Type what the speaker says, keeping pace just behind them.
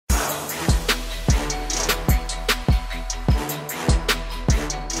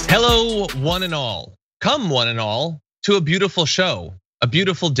Hello, one and all. Come, one and all, to a beautiful show, a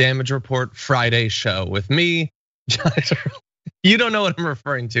beautiful Damage Report Friday show with me, John. You don't know what I'm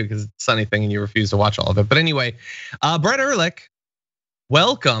referring to because it's a sunny thing and you refuse to watch all of it. But anyway, Brett Erlich,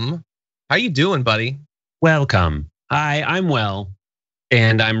 welcome. How you doing, buddy? Welcome. Hi, I'm well,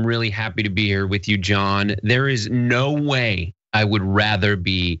 and I'm really happy to be here with you, John. There is no way I would rather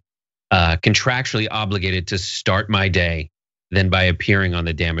be contractually obligated to start my day than by appearing on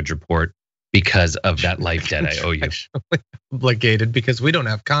the Damage Report because of that life debt I owe you. Obligated because we don't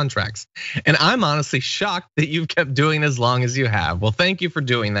have contracts. And I'm honestly shocked that you've kept doing as long as you have. Well, thank you for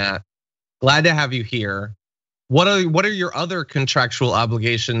doing that. Glad to have you here. What are your other contractual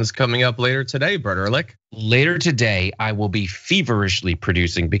obligations coming up later today, Brett Erlich? Later today, I will be feverishly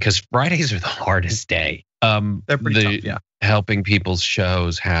producing because Fridays are the hardest day. They're pretty tough, yeah. Helping people's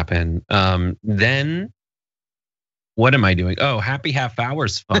shows happen. Then what am I doing? Oh, happy half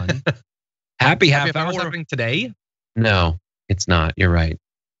hour's fun. Happy half hour happening today? No, it's not. You're right.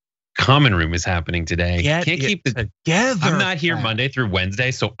 Common Room is happening today. Can't keep it together. I'm not here Monday through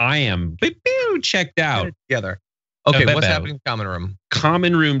Wednesday, so I am checked out. Together. Okay, what's happening in Common Room?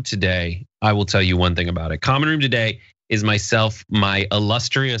 Common Room today, I will tell you one thing about it. Common Room today is myself, my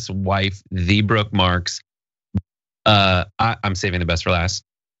illustrious wife, the Brooke Marks. I'm saving the best for last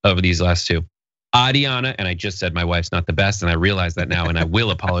of these last two. Adiana, and I just said my wife's not the best, and I realize that now, and I will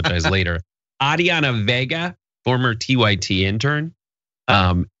apologize later. Adiana Vega, former TYT intern,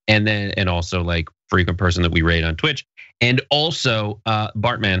 and also like frequent person that we rate on Twitch, and also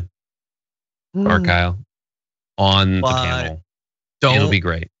Bartman, Bart Kyle, on the panel. It'll be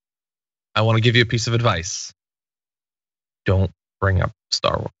great. I want to give you a piece of advice. Don't bring up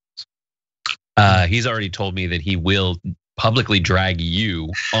Star Wars. He's already told me that he will publicly drag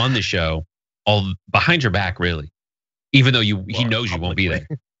you on the show, all behind your back, really, even though he knows you won't be there.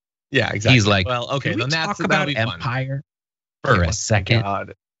 Yeah, exactly. He's like, well, okay, then talk about Empire for a second.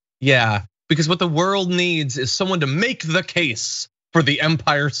 God. Yeah, because what the world needs is someone to make the case for The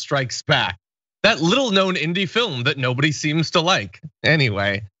Empire Strikes Back. That little known indie film that nobody seems to like.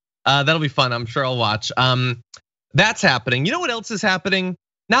 Anyway, that'll be fun. I'm sure I'll watch. That's happening. You know what else is happening?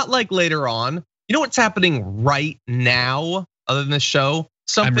 Not like later on. You know what's happening right now, other than this show?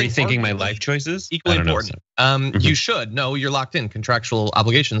 I'm rethinking my life choices. Equally important. You should. No, you're locked in, contractual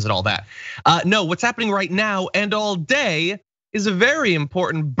obligations and all that. No, what's happening right now and all day is a very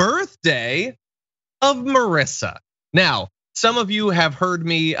important birthday of Marissa. Now, some of you have heard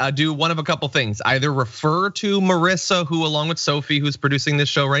me do one of a couple things. Either refer to Marissa, who along with Sophie, who's producing this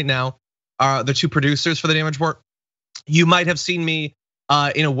show right now, are the two producers for the Damage Report. You might have seen me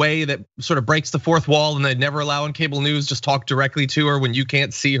in a way that sort of breaks the fourth wall, and they'd never allow in cable news, just talk directly to her when you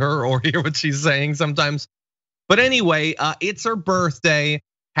can't see her or hear what she's saying sometimes. But anyway, it's her birthday.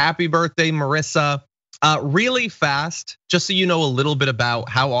 Happy birthday, Marissa. Really fast, just so you know a little bit about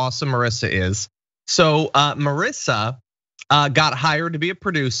how awesome Marissa is. So Marissa got hired to be a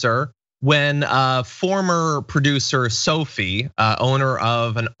producer when former producer Sophie, owner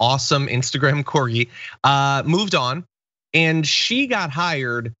of an awesome Instagram corgi, moved on. And she got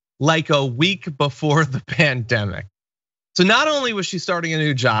hired like a week before the pandemic. So not only was she starting a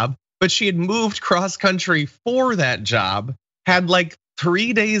new job, but she had moved cross country for that job, had like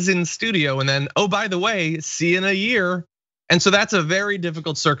 3 days in studio, and then, oh, by the way, see you in a year. And so that's a very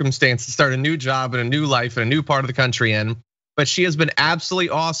difficult circumstance to start a new job and a new life in a new part of the country in. But she has been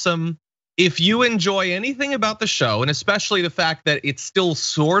absolutely awesome. If you enjoy anything about the show, and especially the fact that it still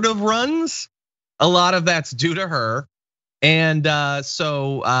sort of runs, a lot of that's due to her. And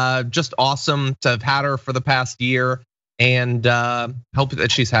so just awesome to have had her for the past year, and hope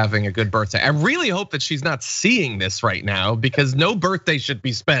that she's having a good birthday. I really hope that she's not seeing this right now, because no birthday should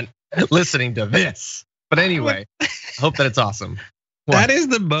be spent listening to this. But anyway, I hope that it's awesome. That is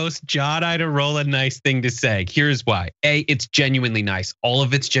the most John Idarola nice thing to say. Here's why. A, it's genuinely nice. All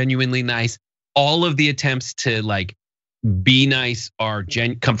of it's genuinely nice. All of the attempts to like be nice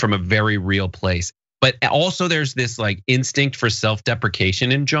come from a very real place. But also there's this like instinct for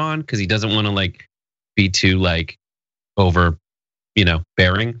self-deprecation in John, because he doesn't want to like be too like over,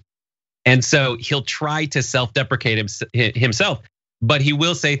 bearing. And so he'll try to self-deprecate himself, but he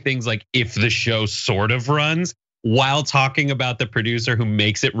will say things like, if the show sort of runs, while talking about the producer who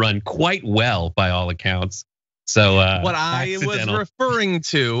makes it run quite well by all accounts. So what I was referring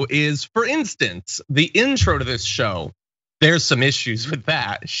to is, for instance, the intro to this show. There's some issues with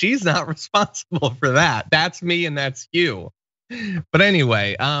that. She's not responsible for that. That's me and that's you. But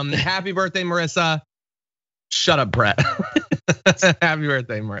anyway, happy birthday, Marissa. Shut up, Brett. Happy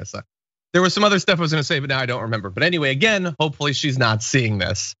birthday, Marissa. There was some other stuff I was gonna say, but now I don't remember. But anyway, again, hopefully she's not seeing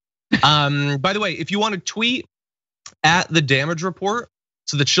this. By the way, if you want to tweet at the damage report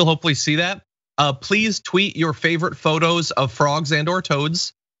so that she'll hopefully see that, please tweet your favorite photos of frogs and or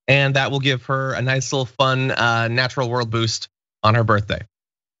toads, and that will give her a nice little fun natural world boost on her birthday.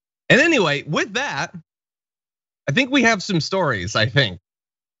 And anyway, with that, I think we have some stories, I think.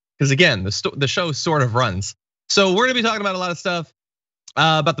 Because again, the show sort of runs. So we're gonna be talking about a lot of stuff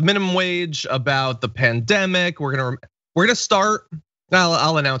about the minimum wage, about the pandemic. We're gonna start.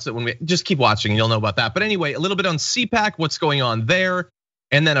 I'll announce it when we just keep watching. You'll know about that. But anyway, a little bit on CPAC, what's going on there,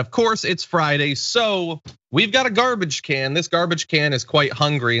 and then of course it's Friday, so we've got a garbage can. This garbage can is quite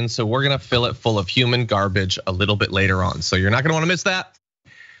hungry, and so we're gonna fill it full of human garbage a little bit later on. So you're not gonna want to miss that.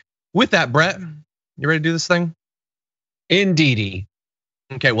 With that, Brett, you ready to do this thing? Indeedy.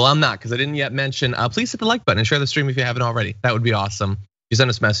 Okay, well, I'm not because I didn't yet mention. Please hit the like button and share the stream if you haven't already. That would be awesome. You send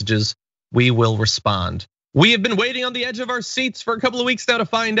us messages, we will respond. We have been waiting on the edge of our seats for a couple of weeks now to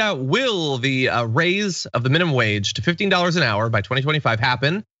find out, will the raise of the minimum wage to $15 an hour by 2025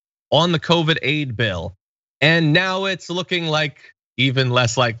 happen on the COVID aid bill? And now it's looking like even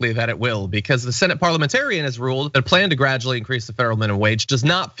less likely that it will, because the Senate Parliamentarian has ruled that a plan to gradually increase the federal minimum wage does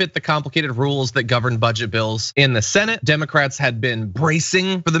not fit the complicated rules that govern budget bills in the Senate. Democrats had been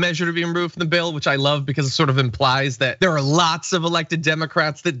bracing for the measure to be removed from the bill, which I love because it sort of implies that there are lots of elected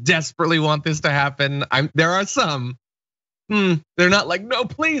Democrats that desperately want this to happen. There are some, they're not like, no,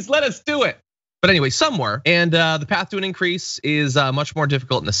 please let us do it. But anyway, some were. And the path to an increase is much more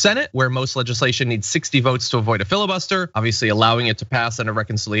difficult in the Senate, where most legislation needs 60 votes to avoid a filibuster. Obviously, allowing it to pass under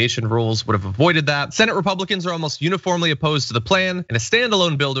reconciliation rules would have avoided that. Senate Republicans are almost uniformly opposed to the plan, and a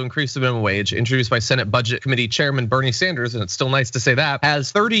standalone bill to increase the minimum wage, introduced by Senate Budget Committee Chairman Bernie Sanders, and it's still nice to say that,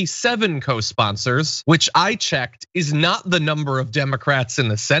 has 37 co-sponsors, which I checked is not the number of Democrats in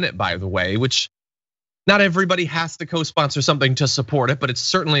the Senate, by the way, which not everybody has to co-sponsor something to support it, but it's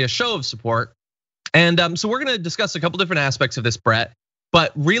certainly a show of support. And so we're gonna discuss a couple different aspects of this, Brett,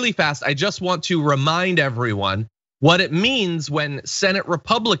 but really fast, I just want to remind everyone what it means when Senate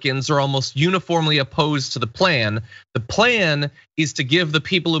Republicans are almost uniformly opposed to the plan. The plan is to give the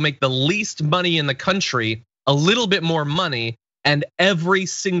people who make the least money in the country a little bit more money, and every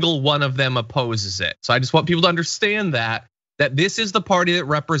single one of them opposes it. So I just want people to understand that this is the party that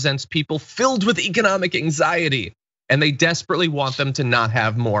represents people filled with economic anxiety, and they desperately want them to not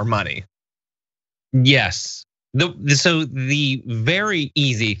have more money. Yes. So the very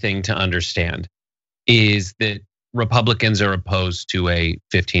easy thing to understand is that Republicans are opposed to a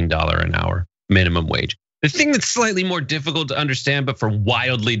 $15 an hour minimum wage. The thing that's slightly more difficult to understand, but for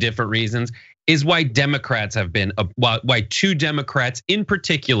wildly different reasons, is why Democrats have been, why two Democrats in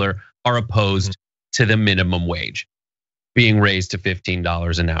particular are opposed to the minimum wage being raised to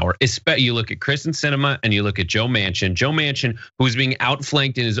 $15 an hour. You look at Kyrsten Sinema and you look at Joe Manchin, who's being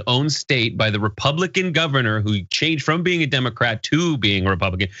outflanked in his own state by the Republican governor who changed from being a Democrat to being a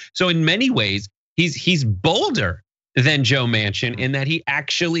Republican. So in many ways, he's bolder than Joe Manchin in that he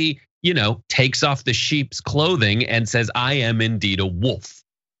actually, takes off the sheep's clothing and says, I am indeed a wolf.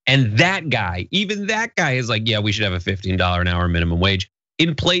 And that guy, even that guy is like, yeah, we should have a $15 an hour minimum wage.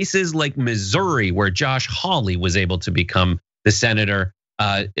 In places like Missouri, where Josh Hawley was able to become the senator,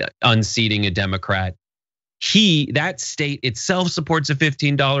 unseating a Democrat, that state itself supports a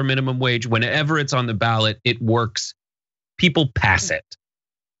 $15 minimum wage. Whenever it's on the ballot, it works. People pass it,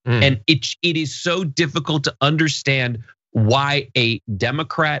 and it is so difficult to understand why a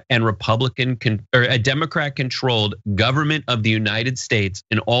Democrat and Republican or a Democrat-controlled government of the United States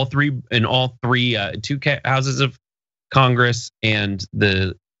in all three two houses of Congress and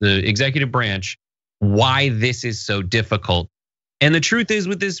the executive branch, why this is so difficult. And the truth is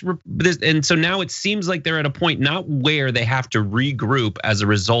with this, and so now it seems like they're at a point not where they have to regroup as a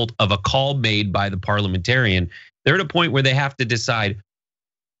result of a call made by the parliamentarian. They're at a point where they have to decide,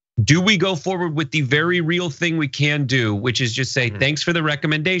 do we go forward with the very real thing we can do, which is just say, thanks for the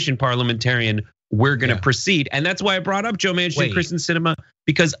recommendation, parliamentarian, we're gonna proceed. And that's why I brought up Joe Manchin and Kyrsten Sinema,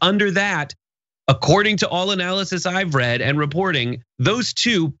 because under that, according to all analysis I've read and reporting, those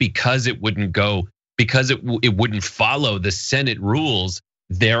two, because it wouldn't follow the Senate rules,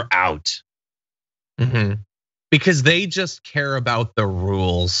 they're out. Because they just care about the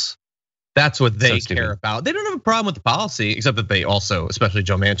rules. That's what they care about. They don't have a problem with the policy, except that they also, especially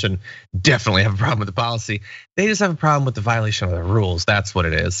Joe Manchin, definitely have a problem with the policy. They just have a problem with the violation of the rules. That's what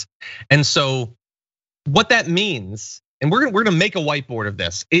it is. And so what that means, and we're gonna make a whiteboard of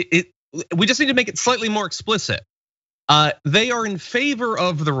this. We just need to make it slightly more explicit. They are in favor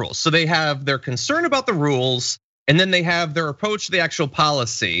of the rules. So they have their concern about the rules, and then they have their approach to the actual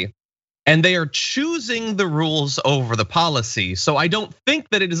policy. And they are choosing the rules over the policy. So I don't think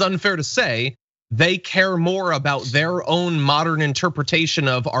that it is unfair to say they care more about their own modern interpretation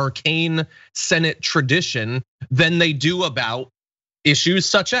of arcane Senate tradition than they do about issues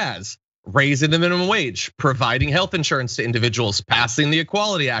such as raising the minimum wage, providing health insurance to individuals, passing the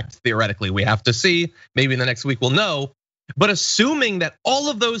Equality Act, theoretically. We have to see, maybe in the next week we'll know. But assuming that all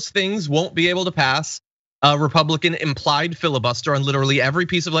of those things won't be able to pass a Republican implied filibuster on literally every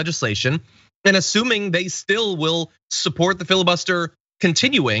piece of legislation, and assuming they still will support the filibuster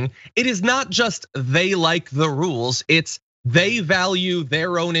continuing, it is not just they like the rules, it's they value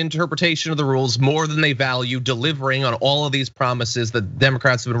their own interpretation of the rules more than they value delivering on all of these promises that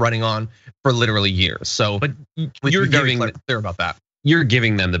Democrats have been running on for literally years. So, but you're very clear about that. You're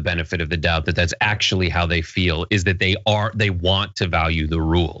giving them the benefit of the doubt that that's actually how they feel, is that they want to value the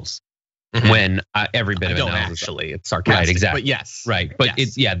rules. When every bit of it actually, it's sarcastic, right? Exactly, but yes, right. But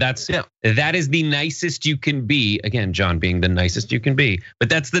yes. That is the nicest you can be. Again, John being the nicest you can be, but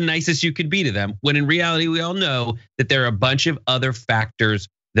that's the nicest you can be to them. When in reality, we all know that there are a bunch of other factors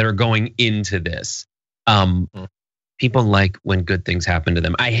that are going into this. People like when good things happen to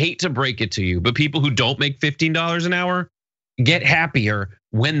them. I hate to break it to you, but people who don't make $15 an hour get happier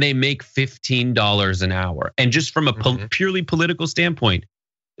when they make $15 an hour. And just from a purely political standpoint,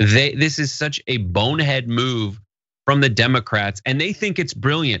 this is such a bonehead move from the Democrats, and they think it's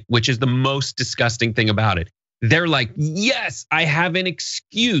brilliant, which is the most disgusting thing about it. They're like, yes, I have an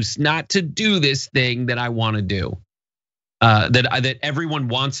excuse not to do this thing that I want to do, that everyone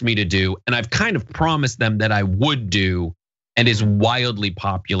wants me to do, and I've kind of promised them that I would do, and is wildly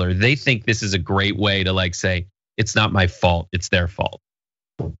popular. They think this is a great way to like say, it's not my fault, it's their fault.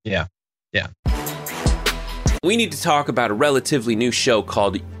 Yeah. We need to talk about a relatively new show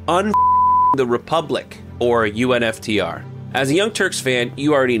called the Republic, or UNFTR. As a Young Turks fan,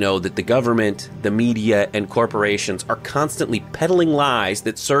 you already know that the government, the media, and corporations are constantly peddling lies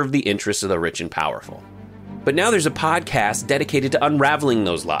that serve the interests of the rich and powerful. But now there's a podcast dedicated to unraveling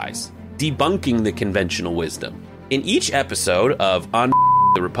those lies, debunking the conventional wisdom. In each episode of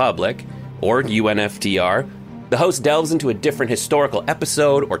the Republic, or UNFTR, the host delves into a different historical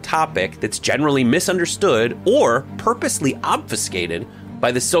episode or topic that's generally misunderstood or purposely obfuscated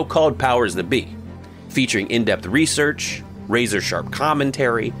by the so-called powers that be, featuring in-depth research, razor-sharp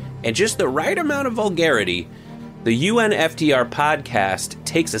commentary, and just the right amount of vulgarity. The UNFTR podcast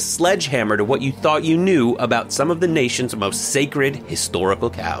takes a sledgehammer to what you thought you knew about some of the nation's most sacred historical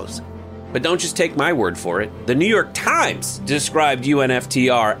cows. But don't just take my word for it. The New York Times described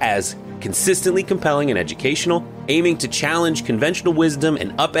UNFTR as consistently compelling and educational, aiming to challenge conventional wisdom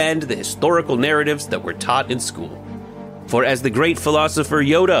and upend the historical narratives that were taught in school. For as the great philosopher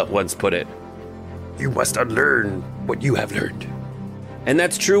Yoda once put it, you must unlearn what you have learned. And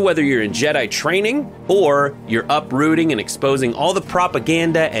that's true whether you're in Jedi training or you're uprooting and exposing all the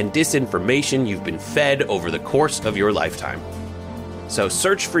propaganda and disinformation you've been fed over the course of your lifetime. So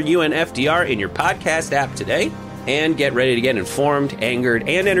search for UNFTR in your podcast app today and get ready to get informed, angered,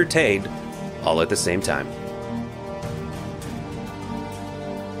 and entertained all at the same time.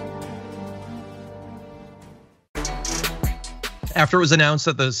 After it was announced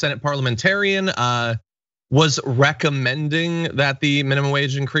that the Senate Parliamentarian was recommending that the minimum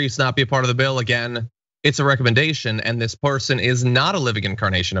wage increase not be a part of the bill, again, it's a recommendation, and this person is not a living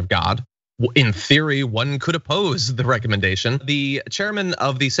incarnation of God. In theory, one could oppose the recommendation. The chairman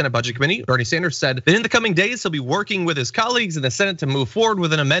of the Senate Budget Committee, Bernie Sanders, said that in the coming days, he'll be working with his colleagues in the Senate to move forward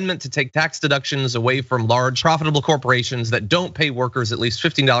with an amendment to take tax deductions away from large profitable corporations that don't pay workers at least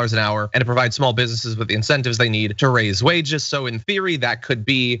 $15 an hour and to provide small businesses with the incentives they need to raise wages. So in theory, that could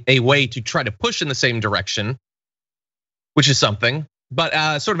be a way to try to push in the same direction, which is something.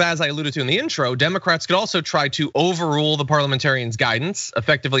 But sort of as I alluded to in the intro, Democrats could also try to overrule the parliamentarian's guidance,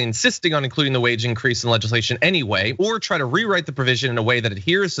 effectively insisting on including the wage increase in legislation anyway, or try to rewrite the provision in a way that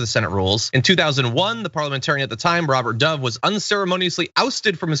adheres to the Senate rules. In 2001, the parliamentarian at the time, Robert Dove, was unceremoniously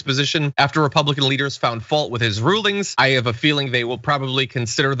ousted from his position after Republican leaders found fault with his rulings. I have a feeling they will probably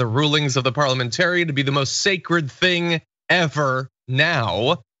consider the rulings of the parliamentarian to be the most sacred thing ever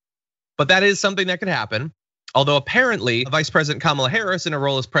now. But that is something that could happen. Although apparently Vice President Kamala Harris, in her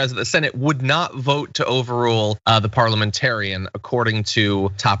role as president of the Senate, would not vote to overrule the parliamentarian, according to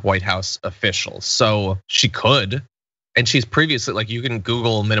top White House officials. So she could, and she's previously, like, you can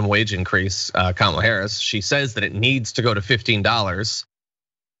Google minimum wage increase, Kamala Harris. She says that it needs to go to $15,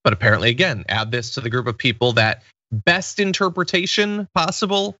 but apparently, again, add this to the group of people that best interpretation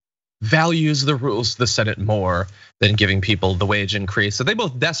possible values the rules of the Senate more than giving people the wage increase that they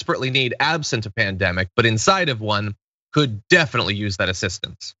both desperately need absent a pandemic, but inside of one could definitely use that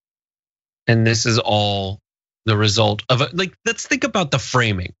assistance. And this is all the result of like, let's think about the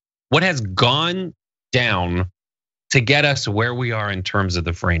framing. What has gone down to get us where we are in terms of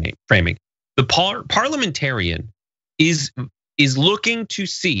the framing? The parliamentarian is looking to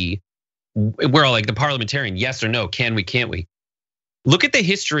see, we're all like the parliamentarian, yes or no, can we, can't we? Look at the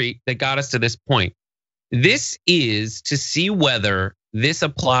history that got us to this point. This is to see whether this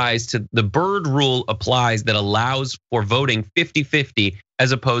applies to the Byrd rule applies that allows for voting 50-50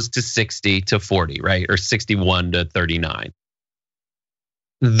 as opposed to 60-40, right? Or 61-39.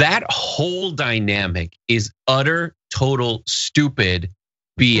 That whole dynamic is utter, total, stupid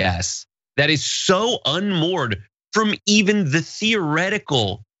BS that is so unmoored from even the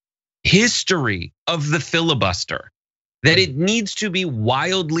theoretical history of the filibuster that it needs to be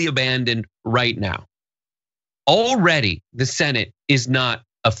wildly abandoned right now. Already, the Senate is not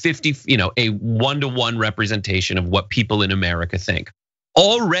a 1-to-1 representation of what people in America think.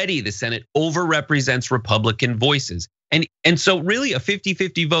 Already, the Senate overrepresents Republican voices. And so really a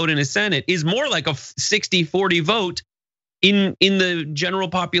 50-50 vote in the Senate is more like a 60-40 vote in the general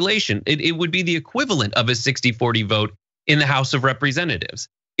population. It would be the equivalent of a 60-40 vote in the House of Representatives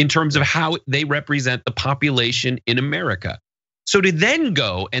in terms of how they represent the population in America. So to then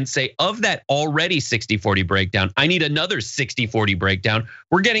go and say, of that already 60-40 breakdown, I need another 60-40 breakdown.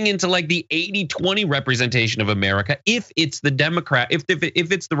 We're getting into like the 80-20 representation of America if it's the Democrat, if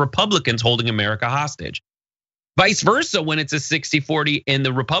it's the Republicans holding America hostage. Vice versa, when it's a 60-40 and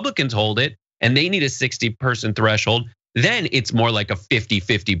the Republicans hold it and they need a 60-person threshold, then it's more like a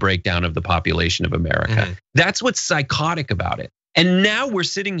 50-50 breakdown of the population of America. That's what's psychotic about it. And now we're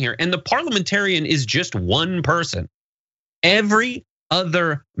sitting here and the parliamentarian is just one person. Every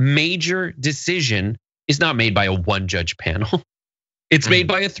other major decision is not made by a 1-judge panel. It's made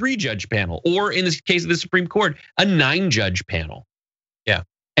by a 3-judge panel, or in this case of the Supreme Court, a 9-judge panel. Yeah.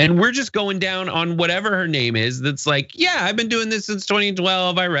 And we're just going down on whatever her name is. That's like, yeah, I've been doing this since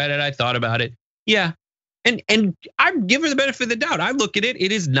 2012. I read it, I thought about it. Yeah. And I give her the benefit of the doubt. I look at it,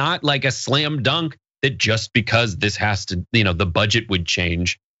 it is not like a slam dunk that just because this has to, the budget would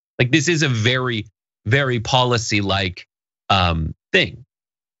change. Like this is a very, very policy-like thing.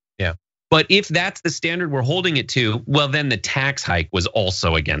 Yeah. But if that's the standard we're holding it to, well, then the tax hike was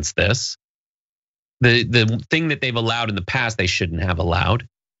also against this. The thing that they've allowed in the past, they shouldn't have allowed.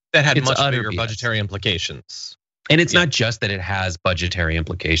 That had much bigger budgetary implications. And it's not just that it has budgetary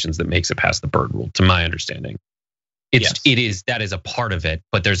implications that makes it past the Byrd rule, to my understanding. That is a part of it,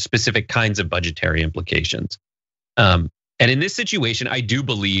 but there's specific kinds of budgetary implications. And in this situation, I do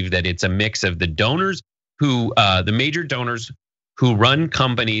believe that it's a mix of the donors who, the major donors who run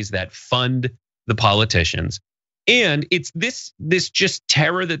companies that fund the politicians. And it's this just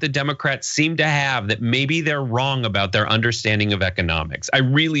terror that the Democrats seem to have that maybe they're wrong about their understanding of economics. I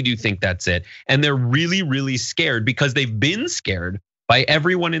really do think that's it. And they're really, really scared because they've been scared by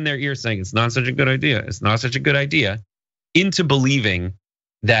everyone in their ear saying it's not such a good idea. It's not such a good idea, into believing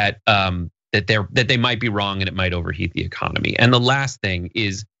that that they might be wrong and it might overheat the economy. And the last thing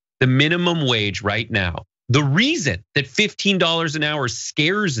is the minimum wage right now. The reason that $15 an hour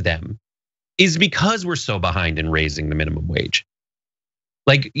scares them is because we're so behind in raising the minimum wage.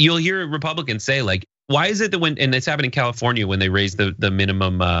 Like you'll hear Republicans say, like, why is it that and it's happened in California when they raised the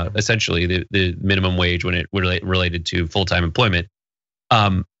minimum, essentially the minimum wage when it related to full-time employment.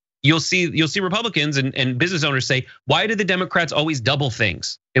 You'll see Republicans and business owners say, why did the Democrats always double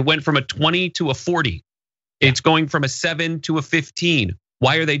things? It went from a 20 to a 40. It's going from a 7 to a 15.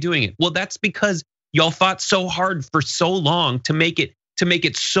 Why are they doing it? Well, that's because y'all fought so hard for so long to make it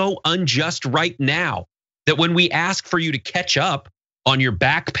so unjust right now that when we ask for you to catch up on your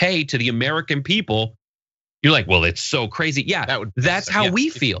back pay to the American people, you're like, well, it's so crazy. Yeah, that's how we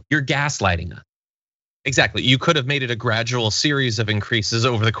feel. You're gaslighting us. Exactly. You could have made it a gradual series of increases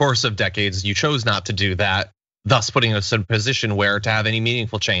over the course of decades. You chose not to do that, thus putting us in a position where to have any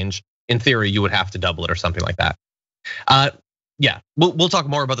meaningful change, in theory, you would have to double it or something like that. Yeah, we'll talk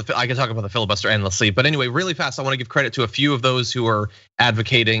more about I can talk about the filibuster endlessly, but anyway, really fast, I want to give credit to a few of those who are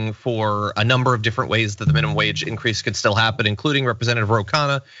advocating for a number of different ways that the minimum wage increase could still happen, including Representative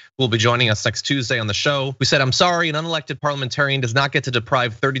Rokana, who will be joining us next Tuesday on the show, who said, I'm sorry, an unelected parliamentarian does not get to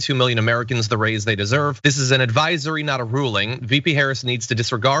deprive 32 million Americans the raise they deserve. This is an advisory, not a ruling. VP Harris needs to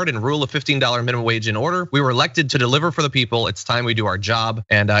disregard and rule a $15 minimum wage in order. We were elected to deliver for the people. It's time we do our job.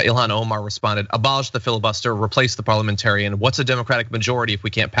 And Ilhan Omar responded, abolish the filibuster, replace the parliamentarian. What's a Democratic majority if we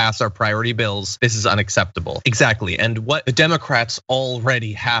can't pass our priority bills? This is unacceptable. Exactly. And what the Democrats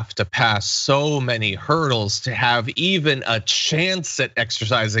already have to pass so many hurdles to have even a chance at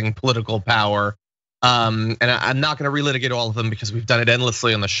exercising political power. And I'm not going to relitigate all of them because we've done it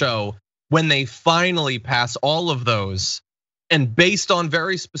endlessly on the show. when they finally pass all of those, and based on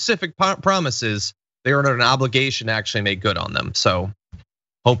very specific promises, they are under an obligation to actually make good on them. So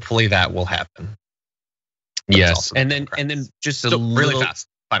hopefully that will happen. Yes, and then just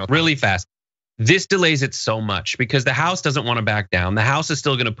really fast. This delays it so much because the House doesn't want to back down. The House is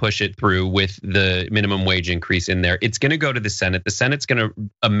still going to push it through with the minimum wage increase in there. It's going to go to the Senate. The Senate's going to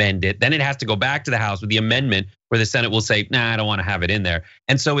amend it. Then it has to go back to the House with the amendment where the Senate will say, nah, I don't want to have it in there.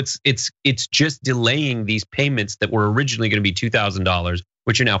 And so it's just delaying these payments that were originally going to be $2,000,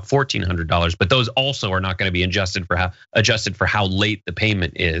 which are now $1,400. But those also are not going to be adjusted for how late the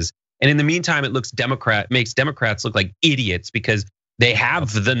payment is. And in the meantime, it makes Democrats look like idiots because they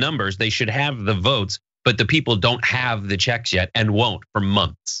have the numbers, they should have the votes, but the people don't have the checks yet and won't for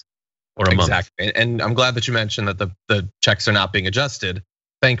months or a month. Exactly, and I'm glad that you mentioned that the checks are not being adjusted.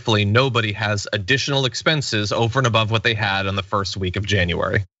 Thankfully, nobody has additional expenses over and above what they had on the first week of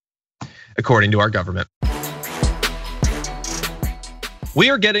January, according to our government. We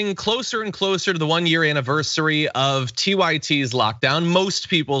are getting closer and closer to the 1-year anniversary of TYT's lockdown. Most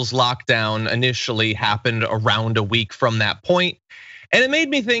people's lockdown initially happened around a week from that point. And it made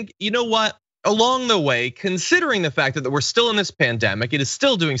me think, you know what? Along the way, considering the fact that we're still in this pandemic, it is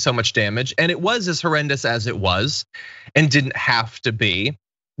still doing so much damage, and it was as horrendous as it was and didn't have to be.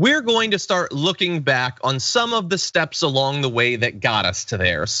 We're going to start looking back on some of the steps along the way that got us to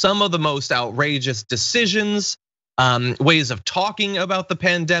there. Some of the most outrageous decisions, ways of talking about the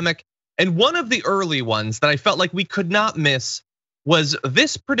pandemic. And one of the early ones that I felt like we could not miss was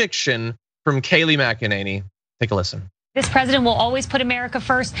this prediction from Kayleigh McEnany. Take a listen. This president will always put America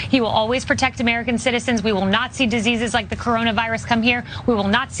first. He will always protect American citizens. We will not see diseases like the coronavirus come here. We will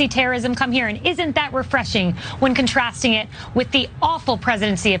not see terrorism come here. And isn't that refreshing when contrasting it with the awful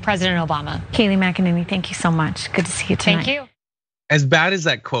presidency of President Obama? Kayleigh McEnany, thank you so much. Good to see you tonight. Thank you. As bad as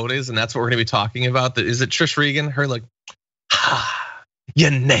that quote is, and that's what we're gonna be talking about, is it Trish Regan? Her like, you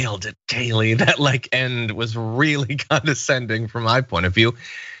nailed it, Kayleigh. That like end was really condescending from my point of view.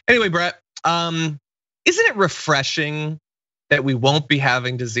 Anyway, Brett, isn't it refreshing that we won't be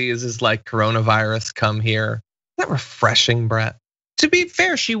having diseases like coronavirus come here? Isn't that refreshing, Brett? To be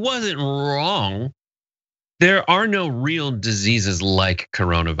fair, she wasn't wrong. There are no real diseases like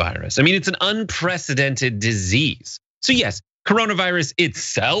coronavirus. I mean, it's an unprecedented disease. So yes, coronavirus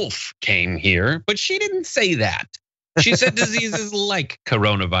itself came here, but she didn't say that. She said diseases like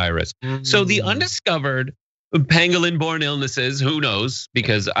coronavirus. So the undiscovered pangolin-borne illnesses, who knows,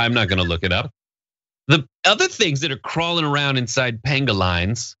 because I'm not gonna look it up. The other things that are crawling around inside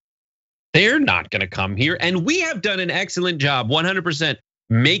pangolins, they're not gonna come here. And we have done an excellent job, 100%,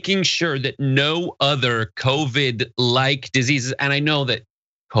 making sure that no other COVID-like diseases, and I know that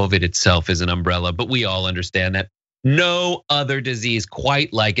COVID itself is an umbrella, but we all understand that. No other disease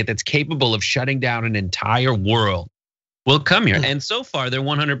quite like it that's capable of shutting down an entire world will come here. And so far, they're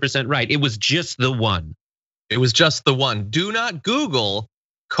 100% right. It was just the one. It was just the one. Do not Google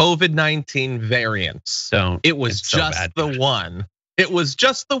COVID-19 variants. It was just the one. It was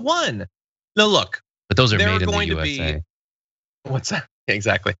just the one. Now look, but those are made in the USA. What's that?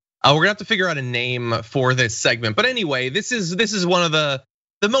 Exactly. We're gonna have to figure out a name for this segment. But anyway, this is one of the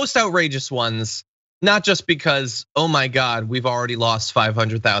most outrageous ones. Not just because, oh my God, we've already lost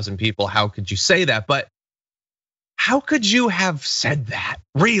 500,000 people. How could you say that? But how could you have said that?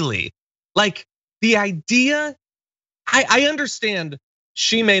 Really? Like the idea, I understand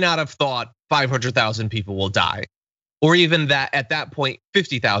she may not have thought 500,000 people will die, or even that at that point,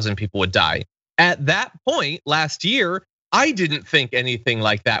 50,000 people would die. At that point last year, I didn't think anything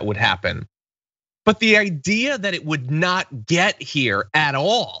like that would happen. But the idea that it would not get here at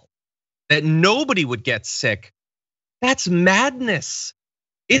all, that nobody would get sick, that's madness.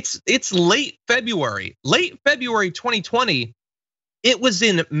 It's late February 2020. It was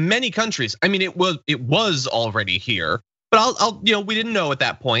in many countries. I mean, it was already here, but we didn't know at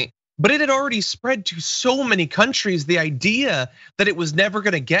that point. But it had already spread to so many countries. The idea that it was never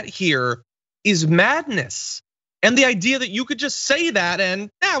gonna get here is madness. And the idea that you could just say that and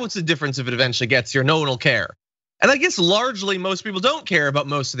what's the difference if it eventually gets here? No one will care. And I guess largely most people don't care about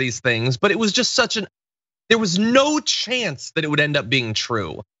most of these things, but it was just there was no chance that it would end up being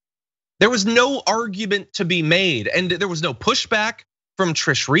true. There was no argument to be made, and there was no pushback from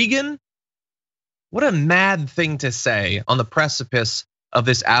Trish Regan. What a mad thing to say on the precipice of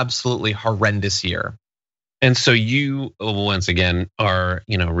this absolutely horrendous year. And so you, once again, are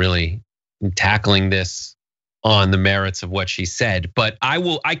really tackling this on the merits of what she said, but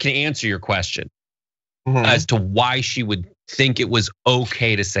I can answer your question as to why she would think it was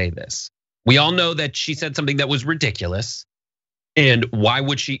okay to say this. We all know that she said something that was ridiculous. And why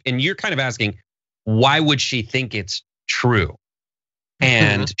would she, and you're kind of asking, why would she think it's true?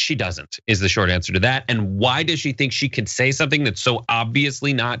 And she doesn't, is the short answer to that. And why does she think she could say something that's so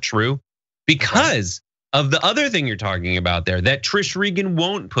obviously not true? Because of the other thing you're talking about there, that Trish Regan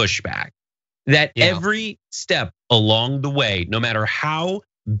won't push back. That every step along the way, no matter how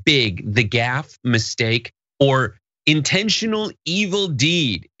big the gaffe, mistake, or intentional evil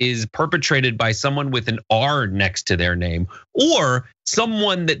deed is perpetrated by someone with an R next to their name, or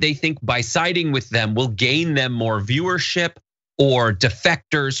someone that they think by siding with them will gain them more viewership, or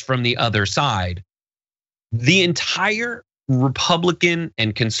defectors from the other side, the entire Republican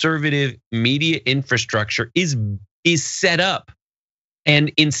and conservative media infrastructure is set up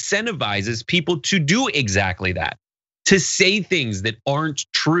and incentivizes people to do exactly that, to say things that aren't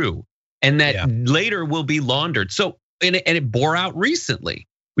true and that later will be laundered. So, and it bore out recently.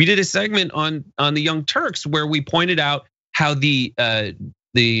 We did a segment on the Young Turks where we pointed out how the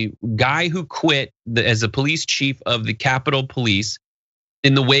guy who quit as a police chief of the Capitol Police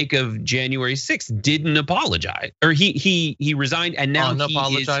in the wake of January 6th didn't apologize, or he resigned, and now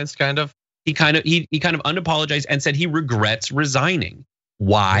unapologized, kind of. He kind of unapologized and said he regrets resigning.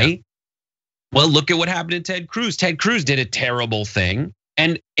 Why? Yeah. Well, look at what happened to Ted Cruz. Ted Cruz did a terrible thing,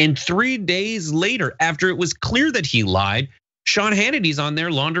 and 3 days later, after it was clear that he lied, Sean Hannity's on there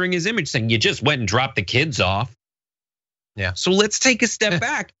laundering his image, saying you just went and dropped the kids off. Yeah. So let's take a step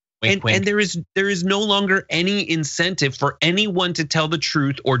back. Wink, and there is no longer any incentive for anyone to tell the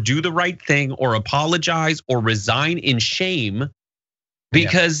truth or do the right thing or apologize or resign in shame,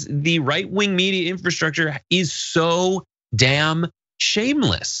 because the right-wing media infrastructure is so damn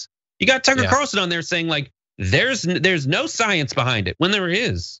shameless. You got Tucker Carlson on there saying like there's no science behind it when there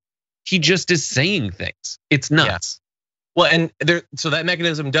is. He just is saying things. It's nuts. Well, and so that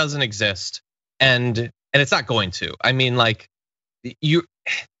mechanism doesn't exist, and it's not going to. I mean, like you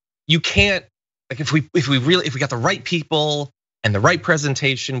can't, like if we got the right people and the right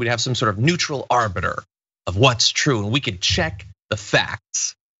presentation, we'd have some sort of neutral arbiter of what's true and we could check the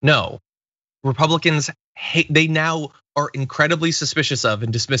facts. No, Republicans they now are incredibly suspicious of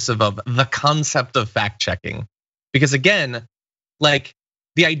and dismissive of the concept of fact checking. Because again, like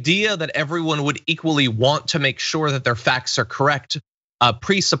the idea that everyone would equally want to make sure that their facts are correct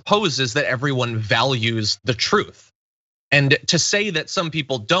presupposes that everyone values the truth. And to say that some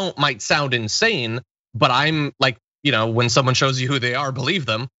people don't might sound insane, but I'm like, when someone shows you who they are, believe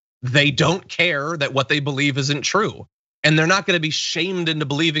them. They don't care that what they believe isn't true. And they're not gonna be shamed into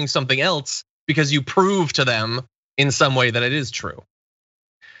believing something else because you prove to them in some way that it is true.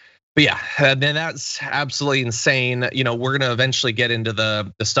 But yeah, then that's absolutely insane. We're gonna eventually get into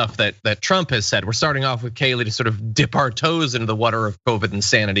the stuff that Trump has said. We're starting off with Kayleigh to sort of dip our toes into the water of COVID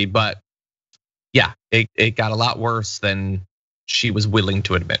insanity, but yeah, it got a lot worse than she was willing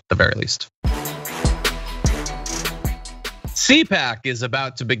to admit, at the very least. CPAC is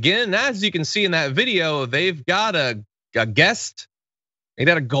about to begin. As you can see in that video, they've got a guest. They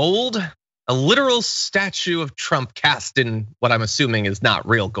got a literal statue of Trump cast in what I'm assuming is not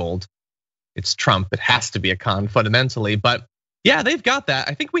real gold. It's Trump. It has to be a con fundamentally, but yeah, they've got that.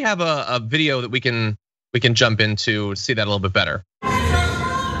 I think we have a video that we can jump into to see that a little bit better.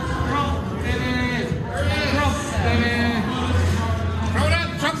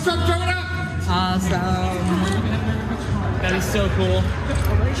 Awesome. That is so cool.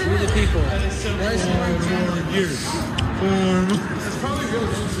 We're the people. That is so cool. 4 years. That's probably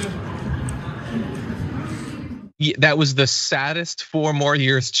good. That was the saddest 4 more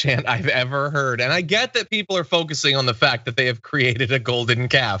years chant I've ever heard. And I get that people are focusing on the fact that they have created a golden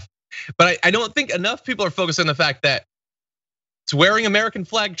calf. But I don't think enough people are focused on the fact that it's wearing American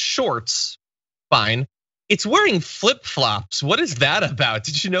flag shorts, fine. It's wearing flip-flops. What is that about?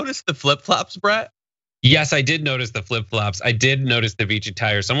 Did you notice the flip-flops, Brett? Yes, I did notice the flip-flops. I did notice the Vici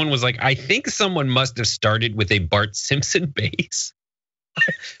tire. Someone was like, I think someone must have started with a Bart Simpson base.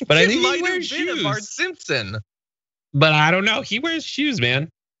 But I think he wears shoes. A Bart Simpson. But I don't know. He wears shoes, man.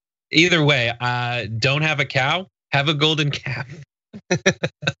 Either way, don't have a cow, have a golden calf.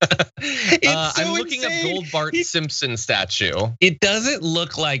 I'm looking up gold Bart Simpson statue. It doesn't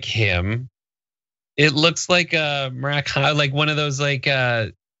look like him. It looks like like one of those like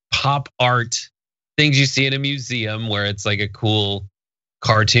pop art things you see in a museum where it's like a cool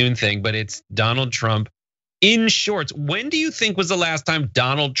cartoon thing, but it's Donald Trump in shorts. When do you think was the last time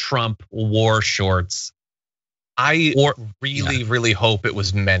Donald Trump wore shorts? I really hope it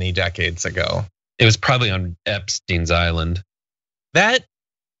was many decades ago. It was probably on Epstein's Island.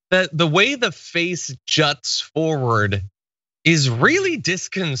 The way the face juts forward is really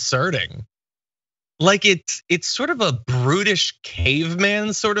disconcerting. like it's sort of a brutish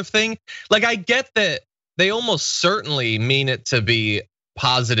caveman sort of thing. Like I get that they almost certainly mean it to be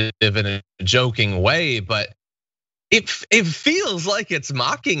positive in a joking way, but it feels like it's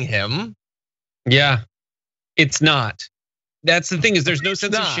mocking him. Yeah, it's not. That's the thing, is there's no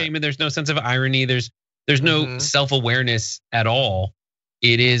sense of shame and there's no sense of irony. There's no self-awareness at all.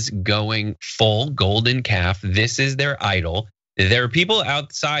 It is going full golden calf. This is their idol. There are people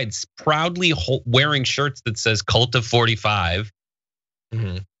outside proudly wearing shirts that says Cult of 45,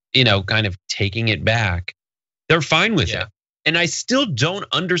 you know, kind of taking it back. They're fine with it. And I still don't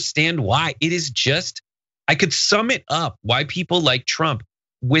understand why. It is just, I could sum it up why people like Trump,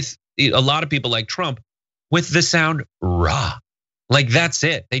 with a lot of people like Trump, with the sound rah. Like that's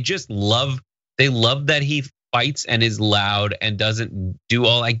it. They just love that he fights and is loud and doesn't do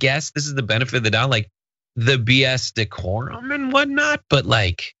all, I guess this is the benefit of the doubt, like the BS decorum and whatnot. But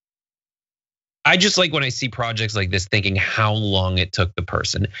like, I just like when I see projects like this thinking how long it took the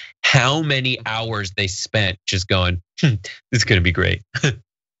person, how many hours they spent just going, this is gonna be great. This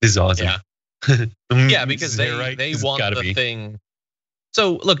is awesome. Yeah, because they want the thing.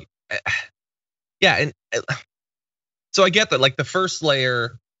 So look, yeah, and so I get that. Like the first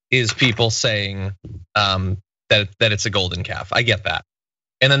layer is people saying that it's a golden calf. I get that.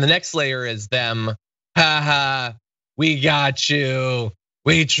 And then the next layer is them, haha, we got you.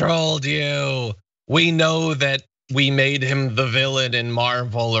 We trolled you. We know that we made him the villain in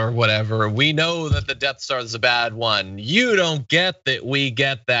Marvel or whatever. We know that the Death Star is a bad one. You don't get that, we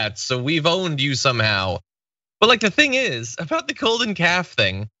get that. So we've owned you somehow. But like the thing is about the golden calf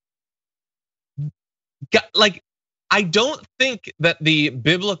thing, like I don't think that the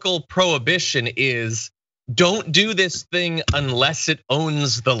biblical prohibition is don't do this thing unless it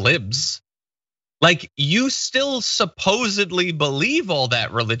owns the libs. Like you still supposedly believe all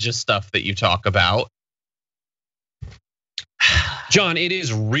that religious stuff that you talk about. John, it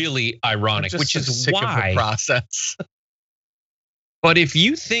is really ironic, which is why process. But if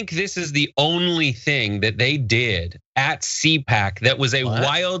you think this is the only thing that they did at CPAC that was a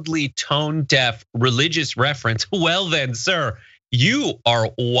wildly tone deaf religious reference, well then, sir, you are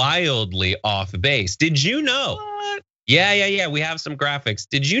wildly off base. Did you know? What? Yeah. We have some graphics.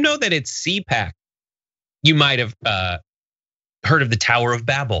 Did you know that it's CPAC? You might have heard of the Tower of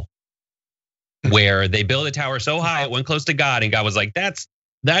Babel, where they built a tower so high it went close to God, and God was like,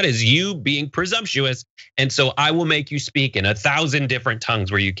 that is you being presumptuous, and so I will make you speak in 1,000 different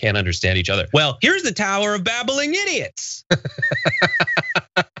tongues where you can't understand each other. Well, here's the Tower of Babbling Idiots.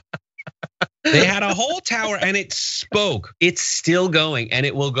 They had a whole tower and it spoke. It's still going and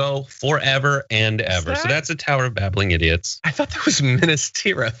it will go forever and ever. So that's a Tower of Babbling Idiots. I thought that was Minas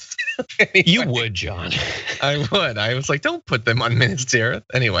Tirith. Anyway, you would, John. I would. I was like, don't put them on Minas Tirith.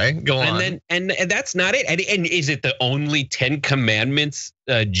 Anyway, go on. And that's not it. And is it the only 10 Commandments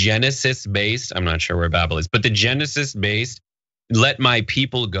Genesis based? I'm not sure where Babel is, but the Genesis based "Let my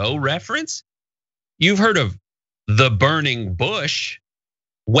people go" reference. You've heard of the burning bush?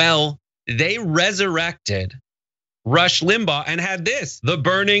 Well, they resurrected Rush Limbaugh and had this, the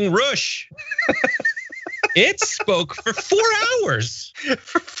burning Rush. It spoke for 4 hours.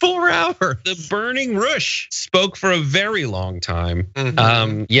 For 4 hours. The burning Rush spoke for a very long time.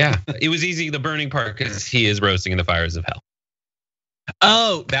 Yeah, it was easy, the burning part, because he is roasting in the fires of hell.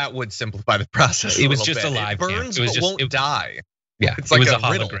 Oh, that would simplify the process. It was just a live camp. It burns, but won't die. Yeah, it's like a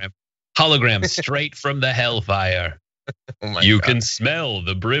hologram. Riddle. Hologram straight from the hellfire. Oh you God. Can smell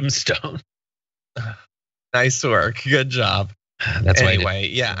the brimstone. Nice work, good job. That's anyway.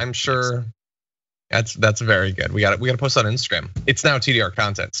 Yeah, I'm sure that's very good. We got to post on Instagram. It's now TDR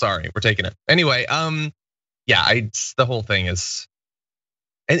content. Sorry, we're taking it anyway. Yeah, the whole thing is,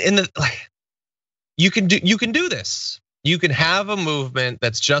 and you can do this. You can have a movement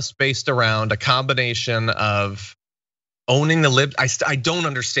that's just based around a combination of owning the libs. I don't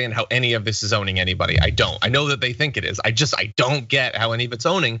understand how any of this is owning anybody. I don't. I know that they think it is. I don't get how any of it's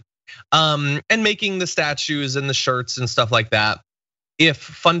owning. And making the statues and the shirts and stuff like that, if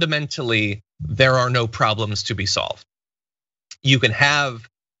fundamentally there are no problems to be solved. You can have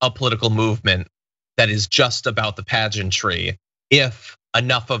a political movement that is just about the pageantry if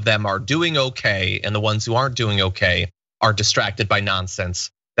enough of them are doing okay and the ones who aren't doing okay are distracted by nonsense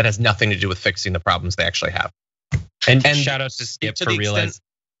that has nothing to do with fixing the problems they actually have. And shout out to Skip for realizing.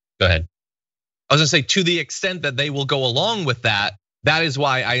 Go ahead. I was gonna say, to the extent that they will go along with that, that is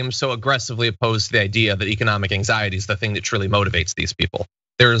why I am so aggressively opposed to the idea that economic anxiety is the thing that truly motivates these people.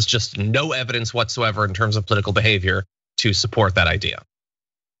 There is just no evidence whatsoever in terms of political behavior to support that idea.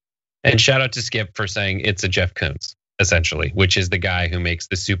 And shout out to Skip for saying it's a Jeff Koons. essentially, which is the guy who makes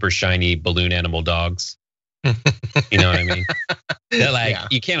the super shiny balloon animal dogs. You know what I mean? That like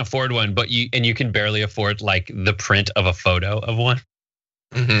you can't afford one, but you can barely afford like the print of a photo of one.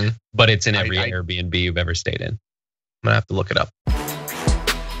 But it's in every Airbnb you've ever stayed in. I'm gonna have to look it up.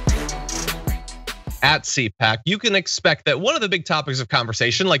 At CPAC, you can expect that one of the big topics of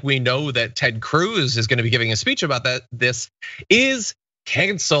conversation, like we know that Ted Cruz is going to be giving a speech about this is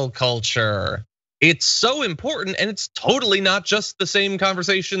cancel culture. It's so important, and it's totally not just the same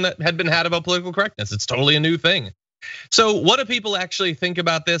conversation that had been had about political correctness. It's totally a new thing. So what do people actually think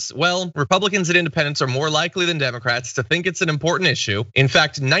about this? Well, Republicans and independents are more likely than Democrats to think it's an important issue. In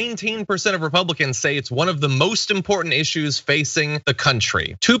fact, 19% of Republicans say it's one of the most important issues facing the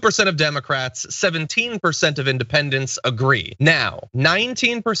country. 2% of Democrats, 17% of independents agree. Now,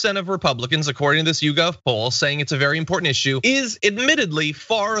 19% of Republicans, according to this YouGov poll, saying it's a very important issue is admittedly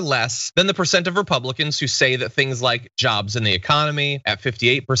far less than the percent of Republicans who say that things like jobs in the economy at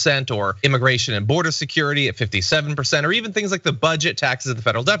 58% or immigration and border security at 57%, or even things like the budget, taxes, and the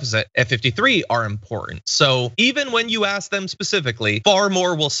federal deficit at 53 are important. So even when you ask them specifically, far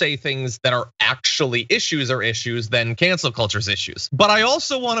more will say things that are actually issues than cancel culture's issues. But I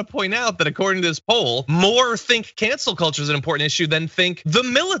also want to point out that according to this poll, more think cancel culture is an important issue than think the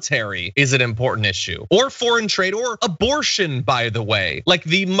military is an important issue, or foreign trade, or abortion, by the way. Like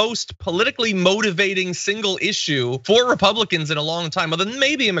the most politically motivating single issue for Republicans in a long time, other than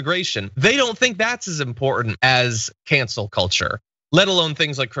maybe immigration. They don't think that's as important as cancel culture, let alone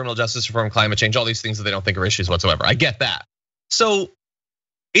things like criminal justice reform, climate change, all these things that they don't think are issues whatsoever. I get that. So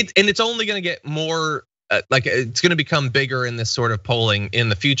it's only going to get more like it's going to become bigger in this sort of polling in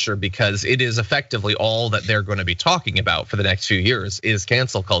the future, because it is effectively all that they're going to be talking about for the next few years is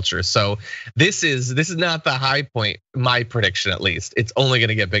cancel culture. So this is not the high point, my prediction at least. It's only going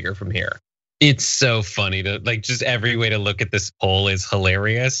to get bigger from here. It's so funny to like, just every way to look at this poll is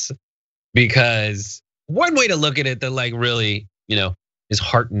hilarious, because one way to look at it that like really, is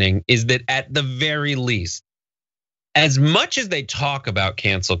heartening is that at the very least, as much as they talk about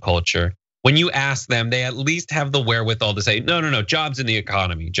cancel culture, when you ask them, they at least have the wherewithal to say, no, jobs in the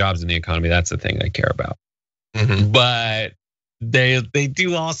economy, that's the thing they care about. But they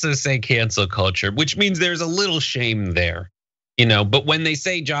do also say cancel culture, which means there's a little shame there. But when they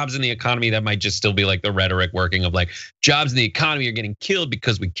say jobs in the economy, that might just still be like the rhetoric working of like jobs in the economy are getting killed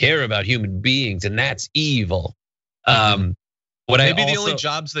because we care about human beings, and that's evil. Maybe the only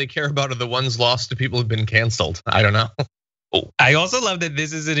jobs they care about are the ones lost to people who've been canceled. I don't know. I also love that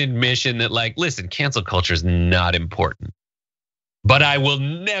this is an admission that like, listen, cancel culture is not important, but I will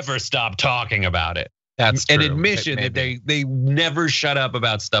never stop talking about it. That's an admission that they never shut up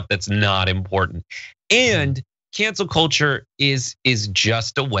about stuff that's not important. And cancel culture is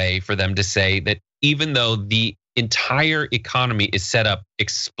just a way for them to say that even though the entire economy is set up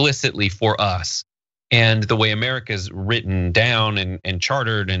explicitly for us, and the way America's written down and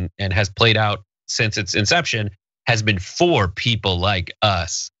chartered and has played out since its inception has been for people like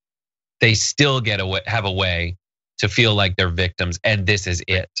us, they still have a way to feel like they're victims, and this is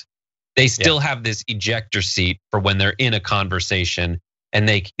it. They still have this ejector seat for when they're in a conversation and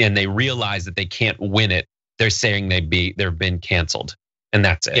they realize that they can't win it. They're saying they've been canceled, and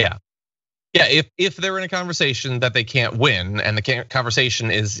that's it. Yeah, if they're in a conversation that they can't win, and the conversation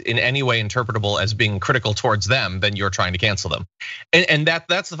is in any way interpretable as being critical towards them, then you're trying to cancel them. And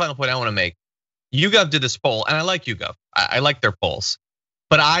that's the final point I want to make. YouGov did this poll, and I like YouGov. I like their polls.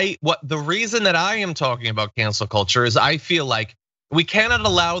 But the reason that I am talking about cancel culture is I feel like we cannot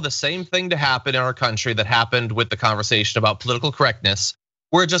allow the same thing to happen in our country that happened with the conversation about political correctness,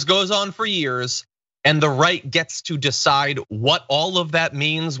 where it just goes on for years. And the right gets to decide what all of that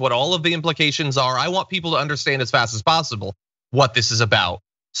means, what all of the implications are. I want people to understand as fast as possible what this is about.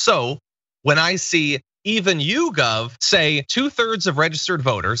 So when I see even YouGov say 2/3 of registered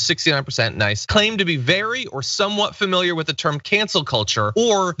voters, 69%, nice, claim to be very or somewhat familiar with the term cancel culture,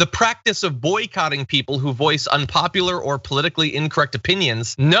 or the practice of boycotting people who voice unpopular or politically incorrect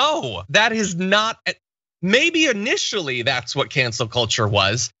opinions. No, that is not. Maybe initially that's what cancel culture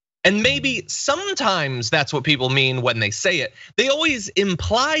was. And maybe sometimes that's what people mean when they say it. They always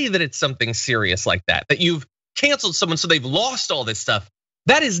imply that it's something serious like that you've canceled someone so they've lost all this stuff.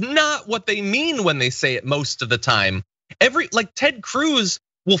 That is not what they mean when they say it most of the time. Like Ted Cruz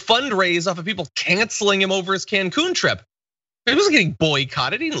will fundraise off of people canceling him over his Cancun trip. He wasn't getting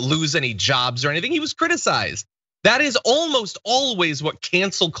boycotted, he didn't lose any jobs or anything, he was criticized. That is almost always what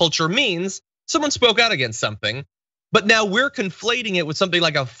cancel culture means. Someone spoke out against something. But now we're conflating it with something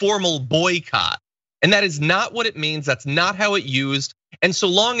like a formal boycott. And that is not what it means. That's not how it used. And so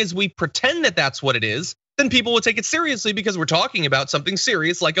long as we pretend that that's what it is, then people would take it seriously because we're talking about something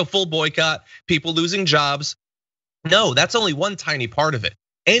serious like a full boycott, people losing jobs. No, that's only one tiny part of it.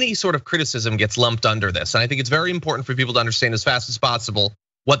 Any sort of criticism gets lumped under this. And I think it's very important for people to understand as fast as possible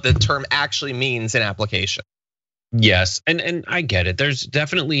what the term actually means in application. Yes, and I get it. There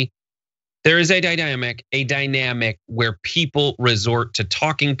is a dynamic where people resort to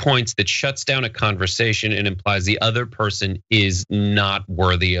talking points that shuts down a conversation and implies the other person is not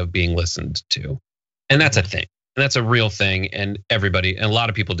worthy of being listened to. And that's a thing. And that's a real thing. And a lot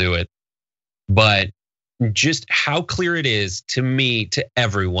of people do it. But just how clear it is to me, to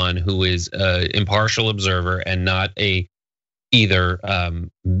everyone who is an impartial observer and not either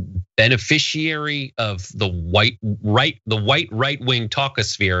beneficiary of the white right-wing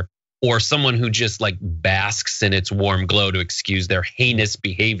talkosphere, or someone who just like basks in its warm glow to excuse their heinous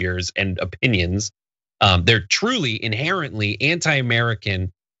behaviors and opinions. They're truly inherently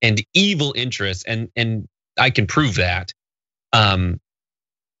anti-American and evil interests, and I can prove that.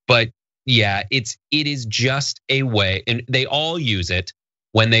 But yeah, it is just a way, and they all use it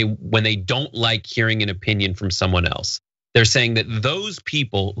when they don't like hearing an opinion from someone else. They're saying that those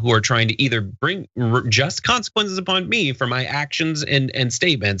people who are trying to either bring just consequences upon me for my actions and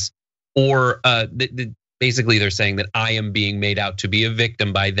statements, or basically they're saying that I am being made out to be a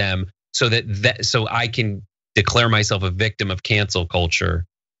victim by them, so I can declare myself a victim of cancel culture,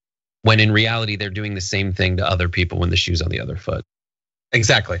 when in reality they're doing the same thing to other people when the shoe's on the other foot.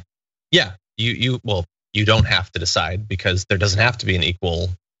 Exactly. Yeah, you don't have to decide, because there doesn't have to be an equal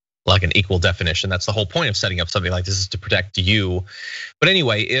definition. That's the whole point of setting up something like this, is to protect you. But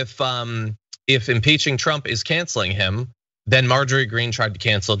anyway, if impeaching Trump is canceling him, then Marjorie Greene tried to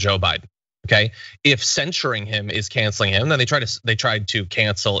cancel Joe Biden. Okay, if censuring him is canceling him, then they tried to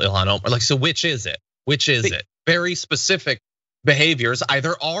cancel Ilhan Omar. Like, so which is it? Which is it? Very specific behaviors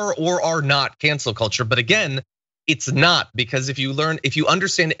either are or are not cancel culture. But again, it's not, because if you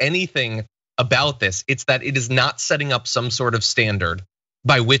understand anything about this, it's that it is not setting up some sort of standard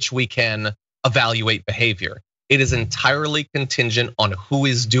by which we can evaluate behavior. It is entirely contingent on who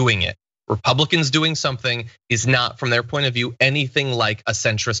is doing it. Republicans doing something is not, from their point of view, anything like a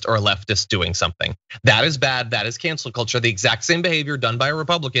centrist or a leftist doing something. That is bad, that is cancel culture. The exact same behavior done by a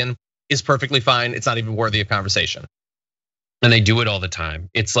Republican is perfectly fine. It's not even worthy of conversation. And they do it all the time.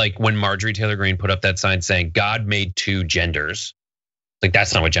 It's like when Marjorie Taylor Greene put up that sign saying, God made two genders. Like,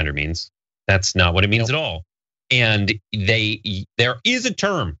 that's not what gender means. That's not what it means at all. And there is a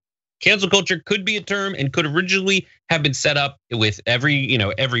term. Cancel culture could be a term and could originally have been set up with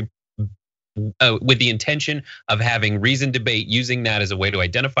with the intention of having reasoned debate, using that as a way to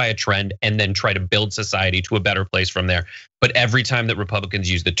identify a trend and then try to build society to a better place from there. But every time that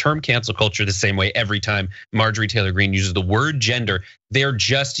Republicans use the term cancel culture the same way, every time Marjorie Taylor Greene uses the word gender, they're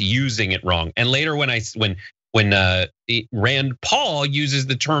just using it wrong. And later when Rand Paul uses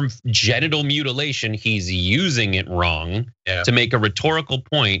the term genital mutilation, he's using it wrong to make a rhetorical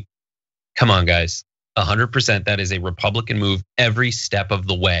point. Come on, guys, 100%. That is a Republican move every step of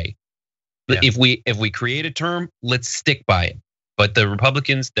the way. Yeah. If we create a term, let's stick by it. But the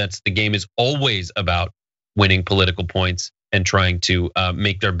Republicans, the game is always about winning political points and trying to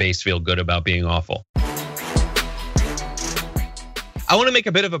make their base feel good about being awful. I want to make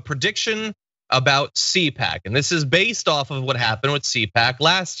a bit of a prediction about CPAC, and this is based off of what happened with CPAC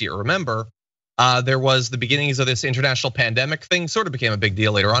last year. Remember, there was the beginnings of this international pandemic thing, sort of became a big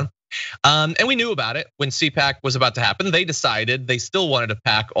deal later on. And we knew about it when CPAC was about to happen. They decided they still wanted to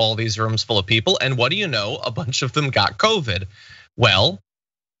pack all these rooms full of people. And what do you know? A bunch of them got COVID. Well,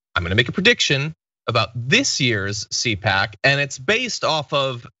 I'm gonna make a prediction about this year's CPAC, and it's based off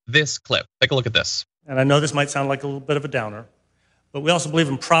of this clip. Take a look at this. And I know this might sound like a little bit of a downer, but we also believe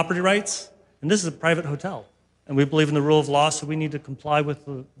in property rights. And this is a private hotel. And we believe in the rule of law, so we need to comply with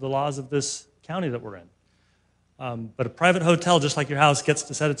the laws of this county that we're in. But a private hotel, just like your house, gets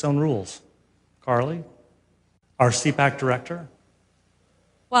to set its own rules. Carly, our CPAC director.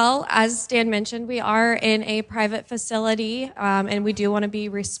 Well, as Dan mentioned, we are in a private facility, and we do want to be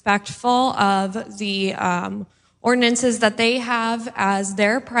respectful of the ordinances that they have as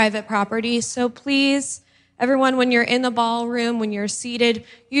their private property. So please, everyone, when you're in the ballroom, when you're seated,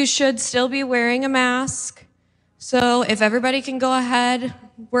 you should still be wearing a mask. So if everybody can go ahead,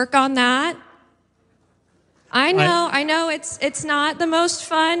 work on that. I know it's not the most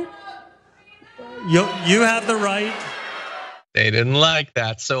fun. You have the right. They didn't like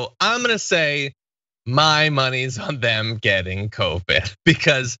that. So I'm gonna say my money's on them getting COVID,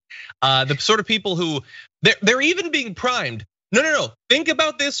 because the sort of people who they're even being primed. No. Think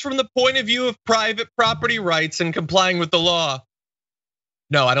about this from the point of view of private property rights and complying with the law.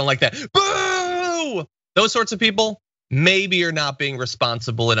 No, I don't like that. Boo! those sorts of people maybe are not being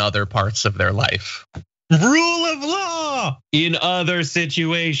responsible in other parts of their life. Rule of law in other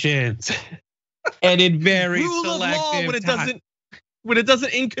situations, and in very rule selective of law when it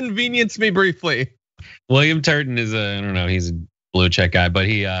doesn't inconvenience me briefly. William Turton is he's a blue check guy, but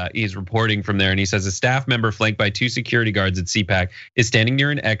he's reporting from there, and he says a staff member flanked by 2 security guards at CPAC is standing near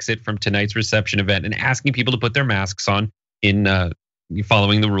an exit from tonight's reception event and asking people to put their masks on in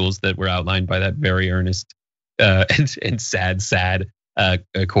following the rules that were outlined by that very earnest and sad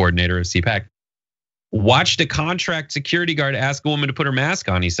coordinator of CPAC. Watched a contract security guard ask a woman to put her mask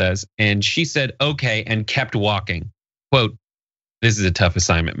on, he says, and she said okay and kept walking. Quote, "This is a tough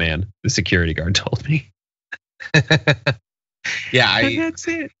assignment, man," the security guard told me. Yeah, that's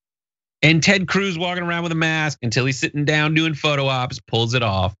it. And Ted Cruz walking around with a mask until he's sitting down doing photo ops, pulls it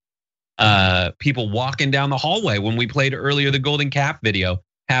off. People walking down the hallway when we played earlier the Golden Calf video.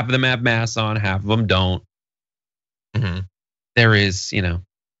 Half of them have masks on, half of them don't. There is,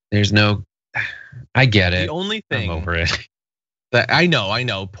 there's no. I get it. The only thing I'm over it. That I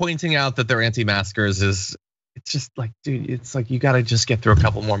know. Pointing out that they're anti-maskers is, it's just like, dude, it's like you got to just get through a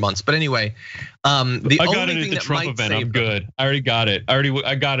couple more months. But anyway, the only thing that Trump might event, save I'm good. I already got it.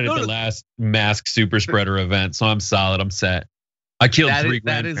 I got it at the last mask super spreader event, so I'm solid. I'm set. I killed 3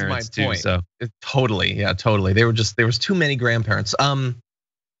 grandparents. That is my point. So totally, yeah, totally. There was too many grandparents.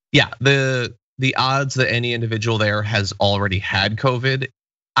 Yeah, the odds that any individual there has already had COVID,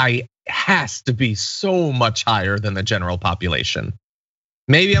 has to be so much higher than the general population.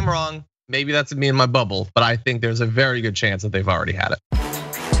 Maybe I'm wrong. Maybe that's me in my bubble, but I think there's a very good chance that they've already had it.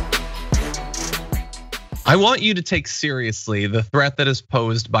 I want you to take seriously the threat that is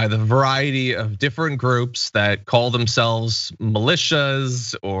posed by the variety of different groups that call themselves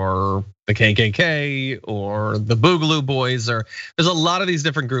militias or the KKK or the Boogaloo Boys, or there's a lot of these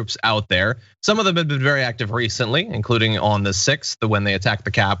different groups out there. Some of them have been very active recently, including on the 6th when they attacked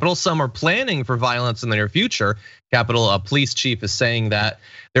the Capitol. Some are planning for violence in the near future. Capitol Police Chief is saying that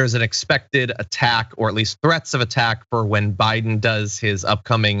there's an expected attack, or at least threats of attack, for when Biden does his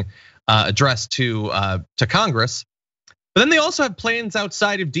upcoming address to Congress. But then they also have plans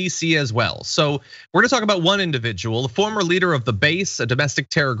outside of DC as well. So we're gonna talk about one individual, the former leader of the Base, a domestic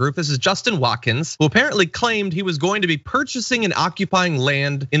terror group. This is Justin Watkins, who apparently claimed he was going to be purchasing and occupying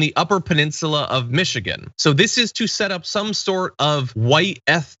land in the Upper Peninsula of Michigan. So this is to set up some sort of white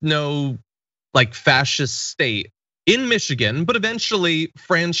ethno, like fascist state in Michigan, but eventually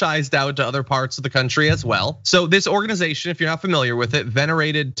franchised out to other parts of the country as well. So this organization, if you're not familiar with it,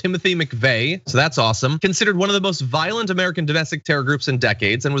 venerated Timothy McVeigh, so that's awesome. Considered one of the most violent American domestic terror groups in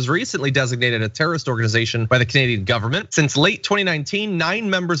decades, and was recently designated a terrorist organization by the Canadian government. Since late 2019, 9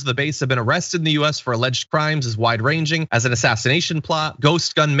 members of the Base have been arrested in the US for alleged crimes as wide-ranging as an assassination plot,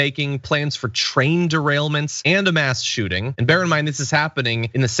 ghost gun making, plans for train derailments, and a mass shooting. And bear in mind, this is happening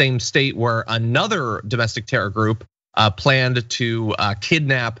in the same state where another domestic terror group planned to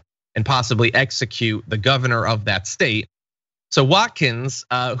kidnap and possibly execute the governor of that state. So Watkins,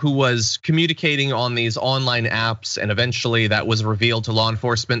 who was communicating on these online apps, and eventually that was revealed to law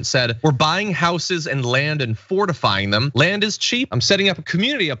enforcement, said, "We're buying houses and land and fortifying them. Land is cheap. I'm setting up a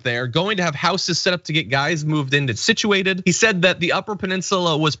community up there, going to have houses set up to get guys moved in and situated." He said that the Upper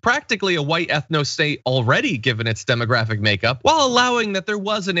Peninsula was practically a white ethno-state already, given its demographic makeup, while allowing that there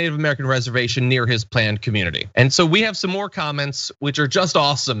was a Native American reservation near his planned community. And so we have some more comments, which are just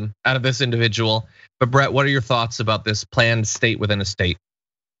awesome, out of this individual. But Brett, what are your thoughts about this planned state within a state?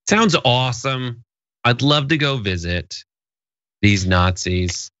 Sounds awesome. I'd love to go visit these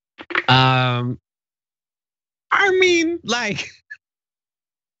Nazis. I mean, like,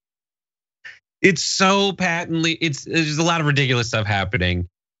 it's so patently, there's a lot of ridiculous stuff happening.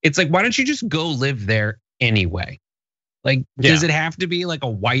 It's like, why don't you just go live there anyway? Like, does it have to be like a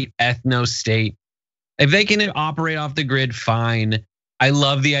white ethno state? If they can operate off the grid, fine. I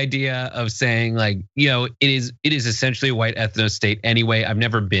love the idea of saying, like, it is essentially a white ethno state anyway. I've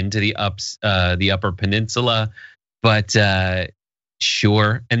never been to the Upper Peninsula, but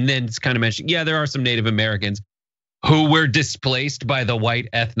sure. And then it's kind of mentioned, there are some Native Americans who were displaced by the white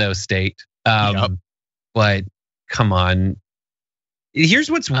ethno state. But come on.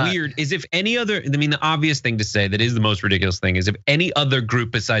 Here's what's weird is if any other, the obvious thing to say that is the most ridiculous thing is if any other group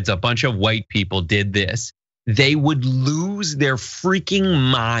besides a bunch of white people did this, they would lose their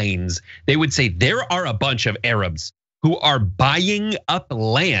freaking minds. They would say there are a bunch of Arabs who are buying up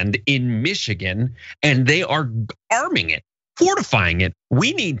land in Michigan and they are arming it, fortifying it.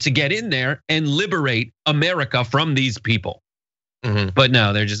 We need to get in there and liberate America from these people. But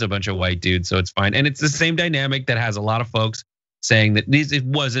no, they're just a bunch of white dudes, so it's fine. And it's the same dynamic that has a lot of folks saying that it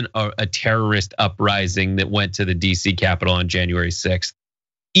wasn't a terrorist uprising that went to the DC Capitol on January 6th,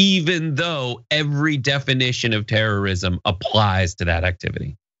 even though every definition of terrorism applies to that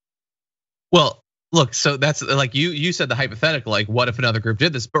activity. Well, look, so that's like you said the hypothetical, like what if another group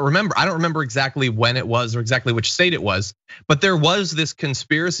did this? But remember, I don't remember exactly when it was or exactly which state it was, but there was this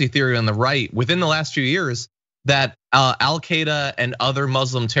conspiracy theory on the right within the last few years that Al-Qaeda and other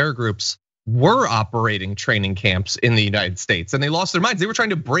Muslim terror groups were operating training camps in the United States, and they lost their minds. They were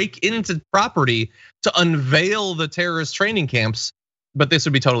trying to break into property to unveil the terrorist training camps, but this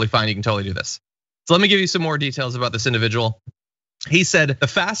would be totally fine. You can totally do this. So let me give you some more details about this individual. He said, the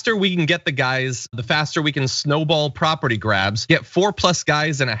faster we can get the guys, the faster we can snowball property grabs, get 4+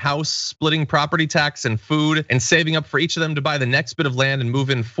 guys in a house, splitting property tax and food, and saving up for each of them to buy the next bit of land and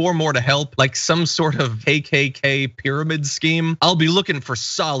move in 4 more to help, like some sort of KKK pyramid scheme. I'll be looking for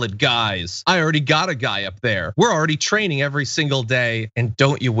solid guys. I already got a guy up there. We're already training every single day. And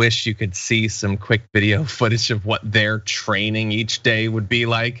don't you wish you could see some quick video footage of what their training each day would be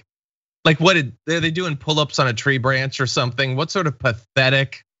like? Like what are they doing, pull-ups on a tree branch or something? What sort of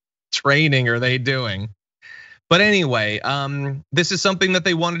pathetic training are they doing? But anyway, this is something that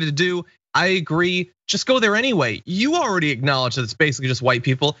they wanted to do. I agree, just go there anyway. You already acknowledged that it's basically just white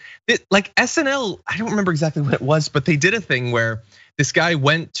people. Like SNL, I don't remember exactly what it was, but they did a thing where this guy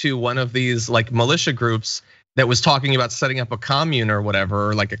went to one of these like militia groups that was talking about setting up a commune or whatever,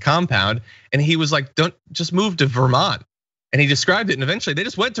 or like a compound. And he was like, don't just move to Vermont. And he described it, and eventually they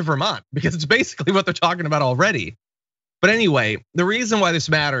just went to Vermont because it's basically what they're talking about already. But anyway, the reason why this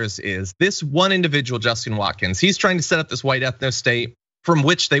matters is this one individual, Justin Watkins, he's trying to set up this white ethnostate from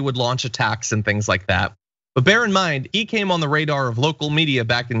which they would launch attacks and things like that. But bear in mind, he came on the radar of local media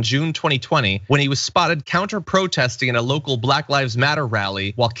back in June 2020 when he was spotted counter-protesting in a local Black Lives Matter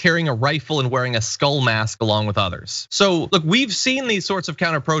rally while carrying a rifle and wearing a skull mask along with others. So look, we've seen these sorts of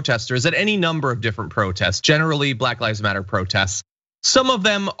counter-protesters at any number of different protests, generally Black Lives Matter protests. Some of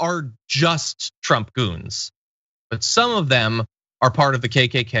them are just Trump goons, but some of them are part of the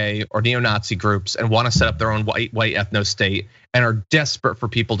KKK or neo-Nazi groups and want to set up their own white ethno-state and are desperate for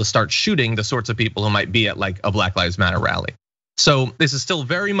people to start shooting the sorts of people who might be at like a Black Lives Matter rally. So this is still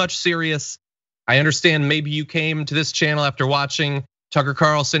very much serious. I understand maybe you came to this channel after watching Tucker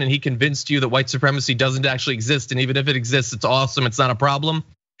Carlson and he convinced you that white supremacy doesn't actually exist, and even if it exists, it's awesome, it's not a problem.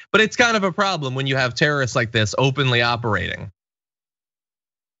 But it's kind of a problem when you have terrorists like this openly operating.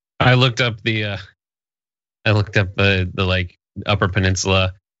 I looked up the like Upper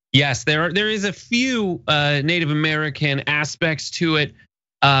Peninsula. Yes, there is a few Native American aspects to it.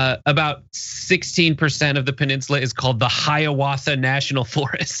 About 16% of the peninsula is called the Hiawatha National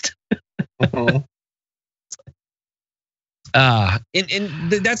Forest. And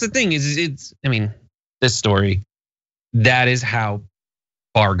that's the thing is I mean, this story, that is how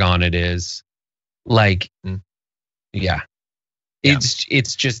far gone it is. Like, yeah.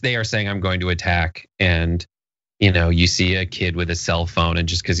 It's just they are saying I'm going to attack, and you see a kid with a cell phone, and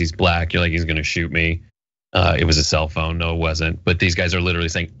just because he's black, you're like, he's gonna shoot me. It was a cell phone, no, it wasn't. But these guys are literally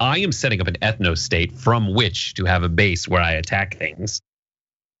saying, I am setting up an ethno-state from which to have a base where I attack things.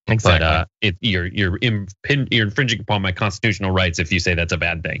 Exactly. But you're infringing upon my constitutional rights if you say that's a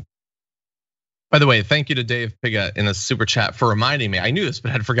bad thing. By the way, thank you to Dave Piga in the super chat for reminding me. I knew this, but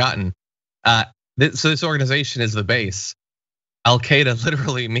had forgotten. So this organization is the base. Al-Qaeda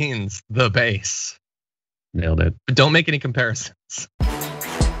literally means the base. Nailed it. But don't make any comparisons. It's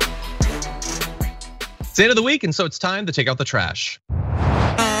the end of the week, and so it's time to take out the trash.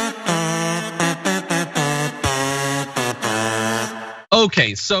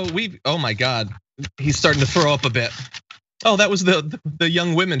 Okay, so oh my God, he's starting to throw up a bit. Oh, that was the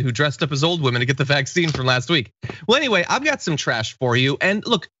young women who dressed up as old women to get the vaccine from last week. Well, anyway, I've got some trash for you. And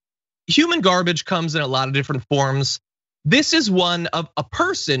look, human garbage comes in a lot of different forms. This is one of a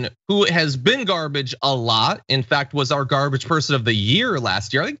person who has been garbage a lot. In fact, was our garbage person of the year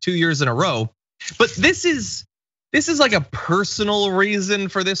last year, I think 2 years in a row. But this is like a personal reason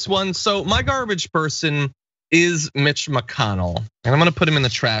for this one. So my garbage person is Mitch McConnell, and I'm gonna put him in the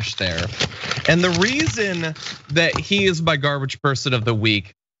trash there. And the reason that he is my garbage person of the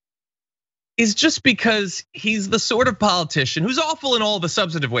week is just because he's the sort of politician who's awful in all the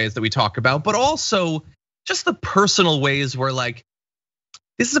substantive ways that we talk about, but also just the personal ways where like,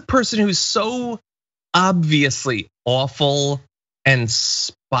 this is a person who's so obviously awful and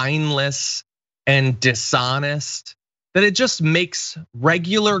spineless and dishonest that it just makes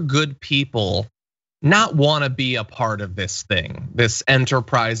regular good people not want to be a part of this thing, this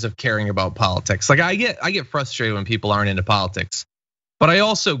enterprise of caring about politics. Like I get frustrated when people aren't into politics, but I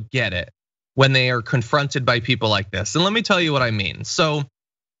also get it. when they are confronted by people like this. And let me tell you what I mean. So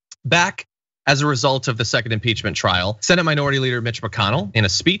back as a result of the second impeachment trial, Senate Minority Leader Mitch McConnell, in a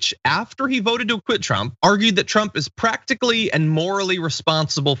speech after he voted to acquit Trump, argued that Trump is practically and morally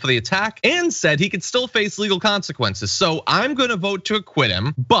responsible for the attack and said he could still face legal consequences. So I'm gonna vote to acquit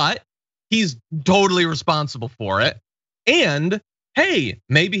him, but he's totally responsible for it. And hey,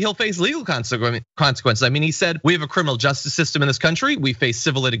 maybe he'll face legal consequences. I mean, he said, we have a criminal justice system in this country, we face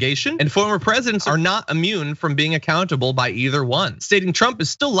civil litigation, and former presidents are not immune from being accountable by either one, stating Trump is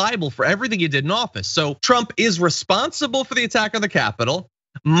still liable for everything he did in office. So Trump is responsible for the attack on the Capitol,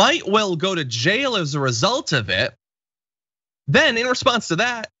 might well go to jail as a result of it. Then in response to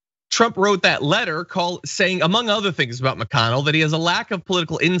that, Trump wrote that letter saying, among other things about McConnell, that he has a lack of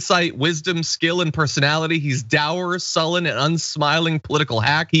political insight, wisdom, skill, and personality. He's dour, sullen, and unsmiling political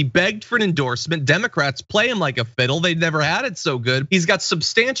hack. He begged for an endorsement. Democrats play him like a fiddle. They never had it so good. He's got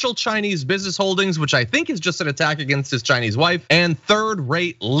substantial Chinese business holdings, which I think is just an attack against his Chinese wife, and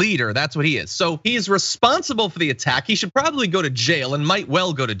third-rate leader. That's what he is. So he's responsible for the attack. He should probably go to jail and might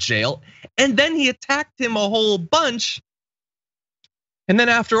well go to jail. And then he attacked him a whole bunch. And then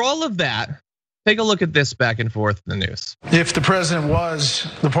after all of that, take a look at this back and forth in the news. If the president was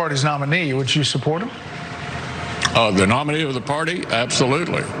the party's nominee, would you support him? The nominee of the party?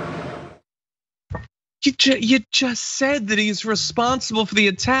 Absolutely. You just said that he's responsible for the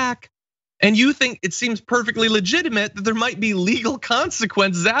attack, and you think it seems perfectly legitimate that there might be legal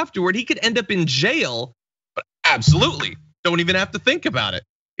consequences afterward. He could end up in jail, but absolutely, don't even have to think about it.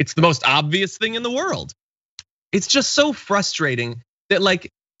 It's the most obvious thing in the world. It's just so frustrating that,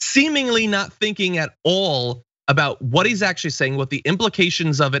 like, seemingly not thinking at all about what he's actually saying, what the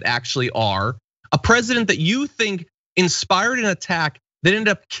implications of it actually are. A president that you think inspired an attack that ended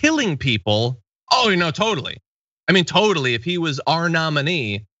up killing people. Oh, you know, totally. I mean, totally. If he was our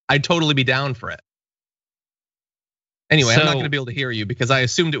nominee, I'd totally be down for it. Anyway, I'm not gonna be able to hear you because I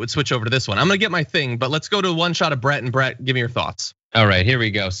assumed it would switch over to this one. I'm gonna get my thing, but let's go to one shot of Brett, and Brett, give me your thoughts. All right, here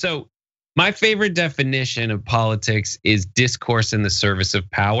we go. So my favorite definition of politics is discourse in the service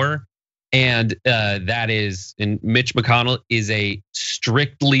of power. And that is, and Mitch McConnell is a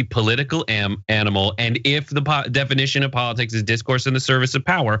strictly political animal. And if the definition of politics is discourse in the service of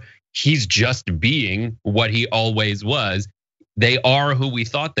power, he's just being what he always was. They are who we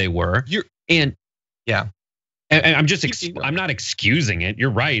thought they were. And I'm not excusing it.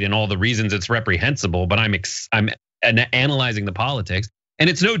 You're right in all the reasons it's reprehensible, but I'm analyzing the politics. And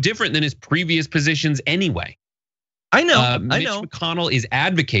it's no different than his previous positions anyway. I know. Mitch McConnell is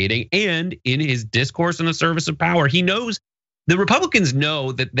advocating, and in his discourse in the service of power, he knows the Republicans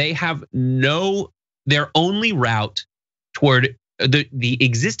know that they have their only route toward the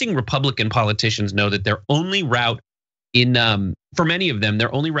existing Republican politicians know that their only route for many of them,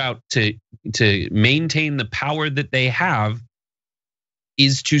 their only route to maintain the power that they have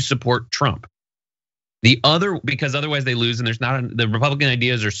is to support Trump. Because otherwise they lose, and the Republican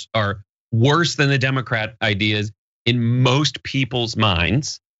ideas are worse than the Democrat ideas in most people's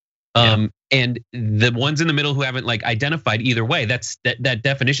minds. And the ones in the middle who haven't identified either way, that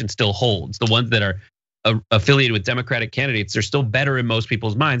definition still holds. The ones that are affiliated with Democratic candidates, they're still better in most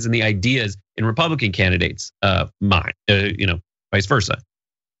people's minds than the ideas in Republican candidates' mind, vice versa.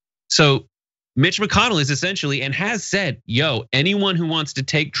 So Mitch McConnell is essentially, and has said, yo, anyone who wants to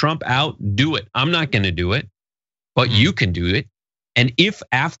take Trump out, do it. I'm not gonna do it, but you can do it. And if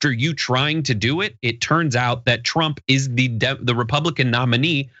after you trying to do it, it turns out that Trump is the Republican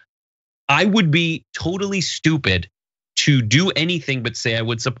nominee, I would be totally stupid to do anything but say I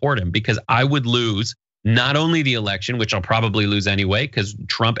would support him, because I would lose not only the election, which I'll probably lose anyway, because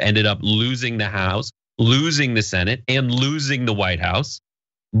Trump ended up losing the House, losing the Senate, and losing the White House.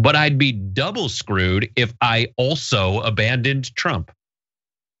 But I'd be double screwed if I also abandoned Trump.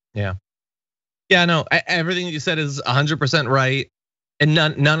 Yeah, no, everything you said is 100% right. And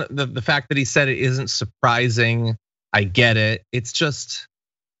none of the fact that he said it isn't surprising. I get it. It's just,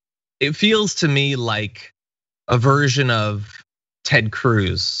 it feels to me like a version of Ted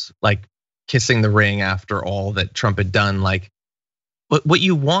Cruz, like kissing the ring after all that Trump had done. Like, what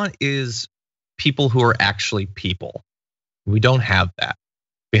you want is people who are actually people. We don't have that.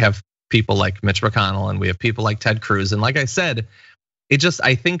 We have people like Mitch McConnell, and we have people like Ted Cruz. And like I said,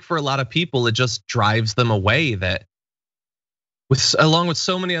 I think for a lot of people, it just drives them away that along with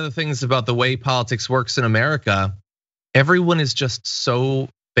so many other things about the way politics works in America, everyone is just so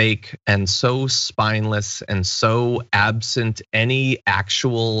fake and so spineless and so absent any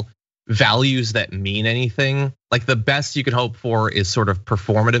actual values that mean anything. Like, the best you can hope for is sort of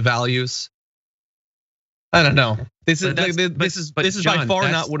performative values. I don't know. This is by far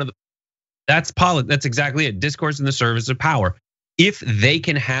not one of the. That's exactly it. Discourse in the service of power. If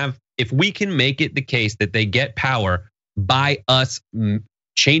we can make it the case that they get power by us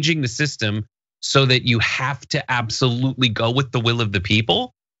changing the system so that you have to absolutely go with the will of the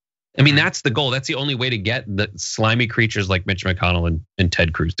people. I mean, that's the goal. That's the only way to get the slimy creatures like Mitch McConnell and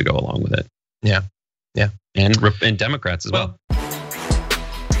Ted Cruz to go along with it. Yeah. And Democrats as well.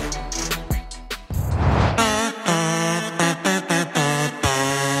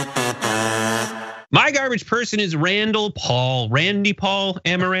 My garbage person is Randy Paul,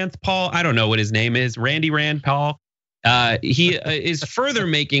 Amaranth Paul. I don't know what his name is. Rand Paul. He is further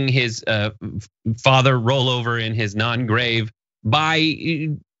making his father roll over in his non-grave by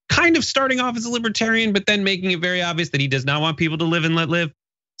kind of starting off as a libertarian, but then making it very obvious that he does not want people to live and let live.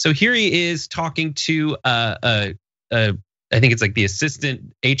 So here he is talking to I think it's like the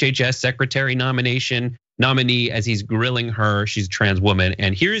assistant HHS secretary nominee as he's grilling her. She's a trans woman.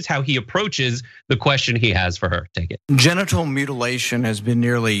 And here's how he approaches the question he has for her. Take it. Genital mutilation has been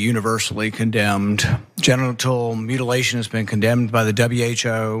nearly universally condemned. Genital mutilation has been condemned by the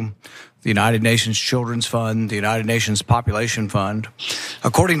WHO, the United Nations Children's Fund, the United Nations Population Fund.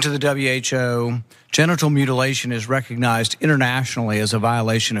 According to the WHO, genital mutilation is recognized internationally as a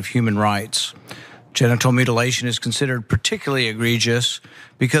violation of human rights. Genital mutilation is considered particularly egregious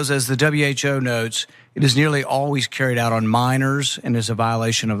because, as the WHO notes, it is nearly always carried out on minors and is a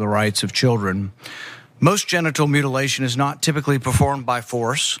violation of the rights of children. Most genital mutilation is not typically performed by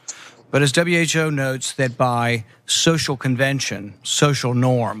force, but as WHO notes, that by social convention, social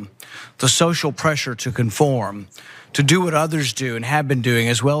norm, the social pressure to conform, to do what others do and have been doing,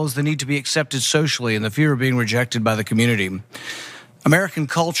 as well as the need to be accepted socially and the fear of being rejected by the community. American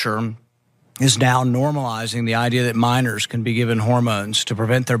culture is now normalizing the idea that minors can be given hormones to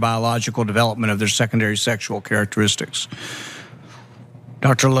prevent their biological development of their secondary sexual characteristics.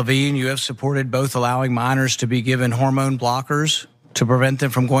 Dr. Levine, you have supported both allowing minors to be given hormone blockers to prevent them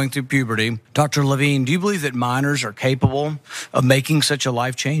from going through puberty. Dr. Levine, do you believe that minors are capable of making such a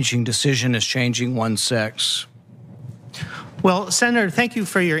life-changing decision as changing one's sex? Well, Senator, thank you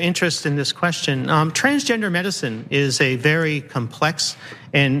for your interest in this question. Transgender medicine is a very complex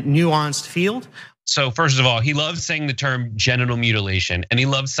and nuanced field. So first of all, he loves saying the term genital mutilation, and he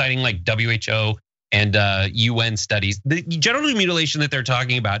loves citing like WHO and UN studies. The genital mutilation that they're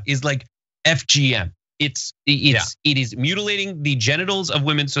talking about is like FGM. It is mutilating the genitals of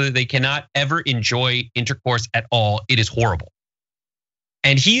women so that they cannot ever enjoy intercourse at all. It is horrible.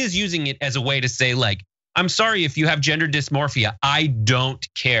 And he is using it as a way to say, like, I'm sorry if you have gender dysmorphia. I don't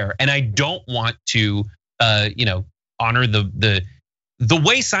care, and I don't want to, honor the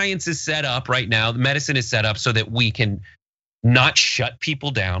way science is set up right now. The medicine is set up so that we can not shut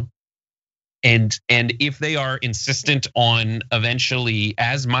people down, and if they are insistent on eventually,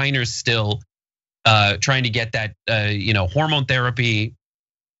 as minors still, trying to get that hormone therapy,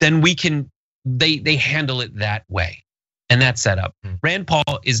 then we can. They handle it that way. And that's set up. Rand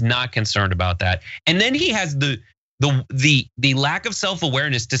Paul is not concerned about that. And then he has the lack of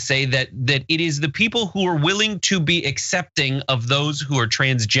self-awareness to say that it is the people who are willing to be accepting of those who are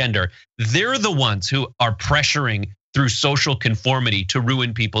transgender. They're the ones who are pressuring through social conformity to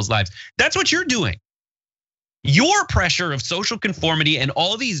ruin people's lives. That's what you're doing. Your pressure of social conformity and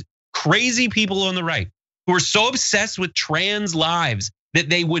all these crazy people on the right who are so obsessed with trans lives that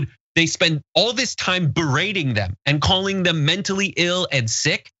they spend all this time berating them and calling them mentally ill and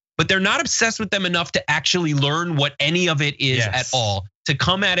sick, but they're not obsessed with them enough to actually learn what any of it is at all, to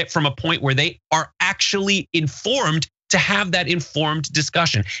come at it from a point where they are actually informed to have that informed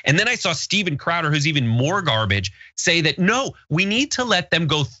discussion. And then I saw Steven Crowder, who's even more garbage, say that no, we need to let them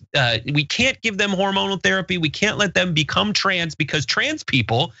go. We can't give them hormonal therapy. We can't let them become trans because trans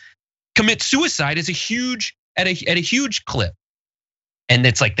people commit suicide at a huge clip. And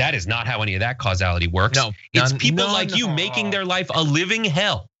it's like, that is not how any of that causality works. No, it's people like you making their life a living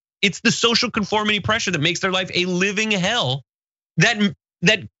hell. It's the social conformity pressure that makes their life a living hell. That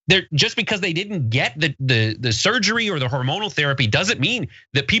they're just because they didn't get the surgery or the hormonal therapy doesn't mean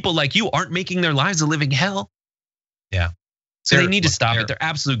that people like you aren't making their lives a living hell. Yeah. So they need to stop it. They're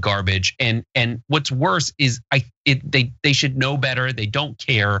absolute garbage. And what's worse is they should know better. They don't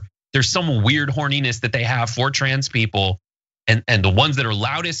care. There's some weird horniness that they have for trans people. And the ones that are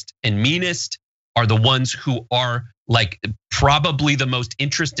loudest and meanest are the ones who are like probably the most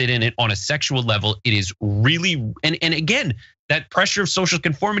interested in it on a sexual level. It is really, and again, that pressure of social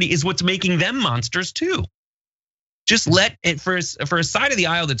conformity is what's making them monsters too. Just let it for a side of the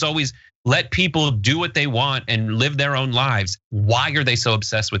aisle that's always let people do what they want and live their own lives. Why are they so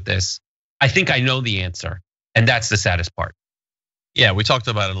obsessed with this? I think I know the answer, and that's the saddest part. Yeah, we talked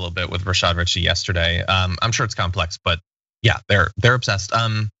about it a little bit with Rashad Ritchie yesterday. I'm sure it's complex, but yeah, they're obsessed.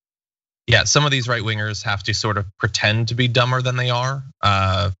 Yeah, some of these right wingers have to sort of pretend to be dumber than they are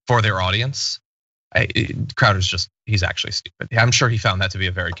for their audience. Crowder's he's actually stupid. I'm sure he found that to be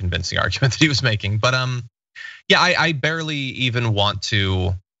a very convincing argument that he was making. But yeah, I barely even want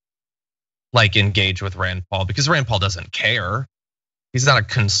to like engage with Rand Paul because Rand Paul doesn't care. He's not a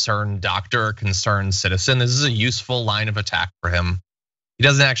concerned doctor, a concerned citizen. This is a useful line of attack for him. He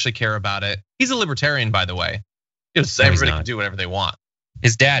doesn't actually care about it. He's a libertarian, by the way. Everybody can do whatever they want.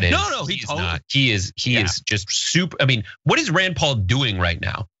 His dad is. No, he's not. He is just super. I mean, what is Rand Paul doing right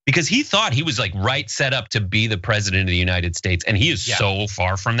now? Because he thought he was like set up to be the president of the United States, and he is so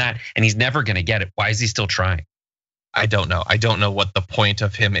far from that, and he's never gonna get it. Why is he still trying? I don't know. I don't know what the point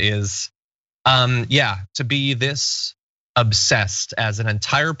of him is. Yeah, to be this obsessed as an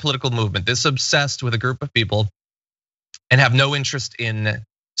entire political movement, this obsessed with a group of people, and have no interest in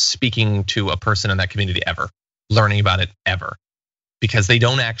speaking to a person in that community ever, learning about it ever. Because they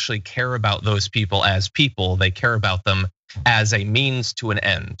don't actually care about those people as people, they care about them as a means to an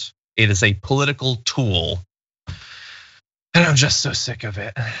end. It is a political tool. And I'm just so sick of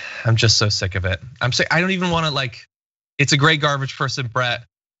it. I'm just so sick of it. I'm sick. I don't even want to it's a great garbage person, Brett.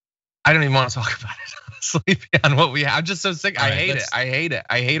 I don't even want to talk about it, honestly, beyond what we have. I'm just so sick. I hate it. I hate it.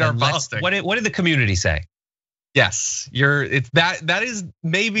 I hate our politics. What did the community say? Yes, that is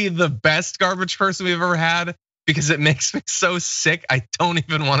maybe the best garbage person we've ever had. Because it makes me so sick, I don't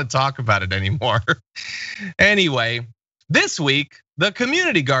even want to talk about it anymore. Anyway, this week, the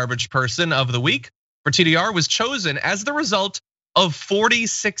community garbage person of the week for TDR was chosen as the result of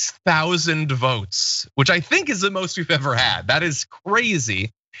 46,000 votes, which I think is the most we've ever had. That is crazy.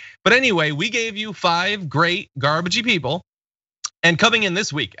 But anyway, we gave you 5 great garbagey people. And coming in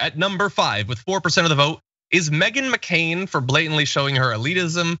this week at number 5 with 4% of the vote is Meghan McCain for blatantly showing her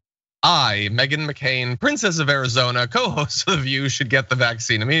elitism. I, Meghan McCain, Princess of Arizona, co-host of The View, should get the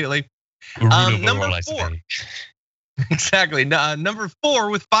vaccine immediately. Number 4. Exactly. Number 4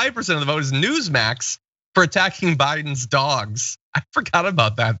 with 5% of the vote is Newsmax for attacking Biden's dogs. I forgot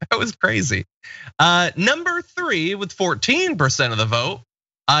about that. That was crazy. Number 3 with 14% of the vote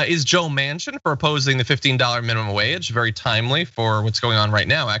is Joe Manchin for opposing the $15 minimum wage. Very timely for what's going on right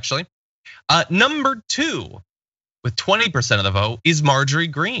now, actually. Number 2 with 20% of the vote is Marjorie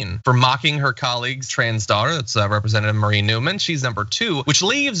Greene for mocking her colleague's trans daughter. That's Representative Marie Newman. She's number 2, which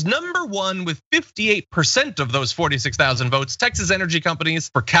leaves number 1 with 58% of those 46,000 votes. Texas energy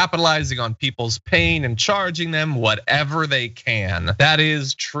companies for capitalizing on people's pain and charging them whatever they can. That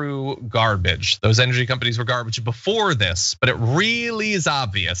is true garbage. Those energy companies were garbage before this, but it really is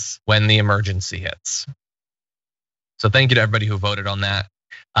obvious when the emergency hits. So thank you to everybody who voted on that.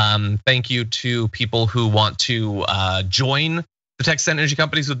 Thank you to people who want to join the Texas energy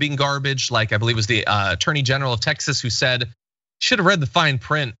companies with being garbage. Like I believe it was the Attorney General of Texas who said, should have read the fine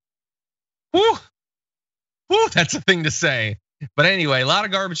print. Whew, that's a thing to say. But anyway, a lot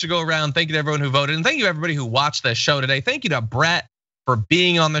of garbage to go around. Thank you to everyone who voted. And thank you to everybody who watched this show today. Thank you to Brett for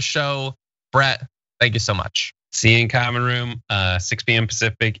being on the show. Brett, thank you so much. See you in Common Room, 6 p.m.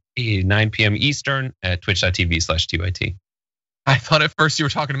 Pacific, 9 p.m. Eastern at twitch.tv/TYT. I thought at first you were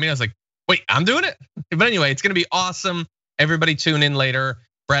talking to me. I was like, wait, I'm doing it? But anyway, it's gonna be awesome. Everybody tune in later.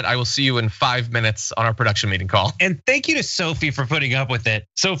 Brett, I will see you in 5 minutes on our production meeting call. And thank you to Sophie for putting up with it.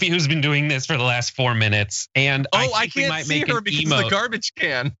 Sophie, who's been doing this for the last 4 minutes. And I can't see her because of the garbage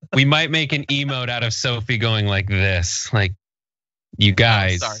can. We might make an emote out of Sophie going like this. Like, you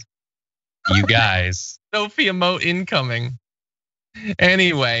guys, you guys. Sophie emote incoming.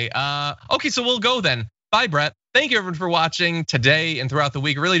 Anyway, okay, so we'll go then. Bye, Brett. Thank you everyone for watching today and throughout the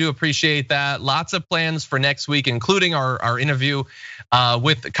week. Really do appreciate that. Lots of plans for next week, including our interview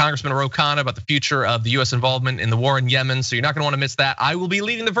with Congressman Ro Khanna about the future of the US involvement in the war in Yemen. So you're not gonna wanna miss that. I will be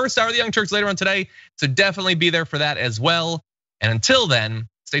leading the first hour of the Young Turks later on today. So definitely be there for that as well. And until then,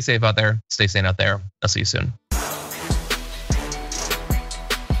 stay safe out there, stay sane out there. I'll see you soon.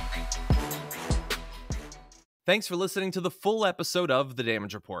 Thanks for listening to the full episode of The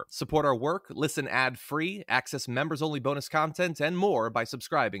Damage Report. Support our work, listen ad-free, access members-only bonus content, and more by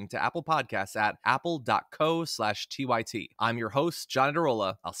subscribing to Apple Podcasts at apple.co/TYT. I'm your host, John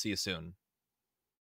Adarola. I'll see you soon.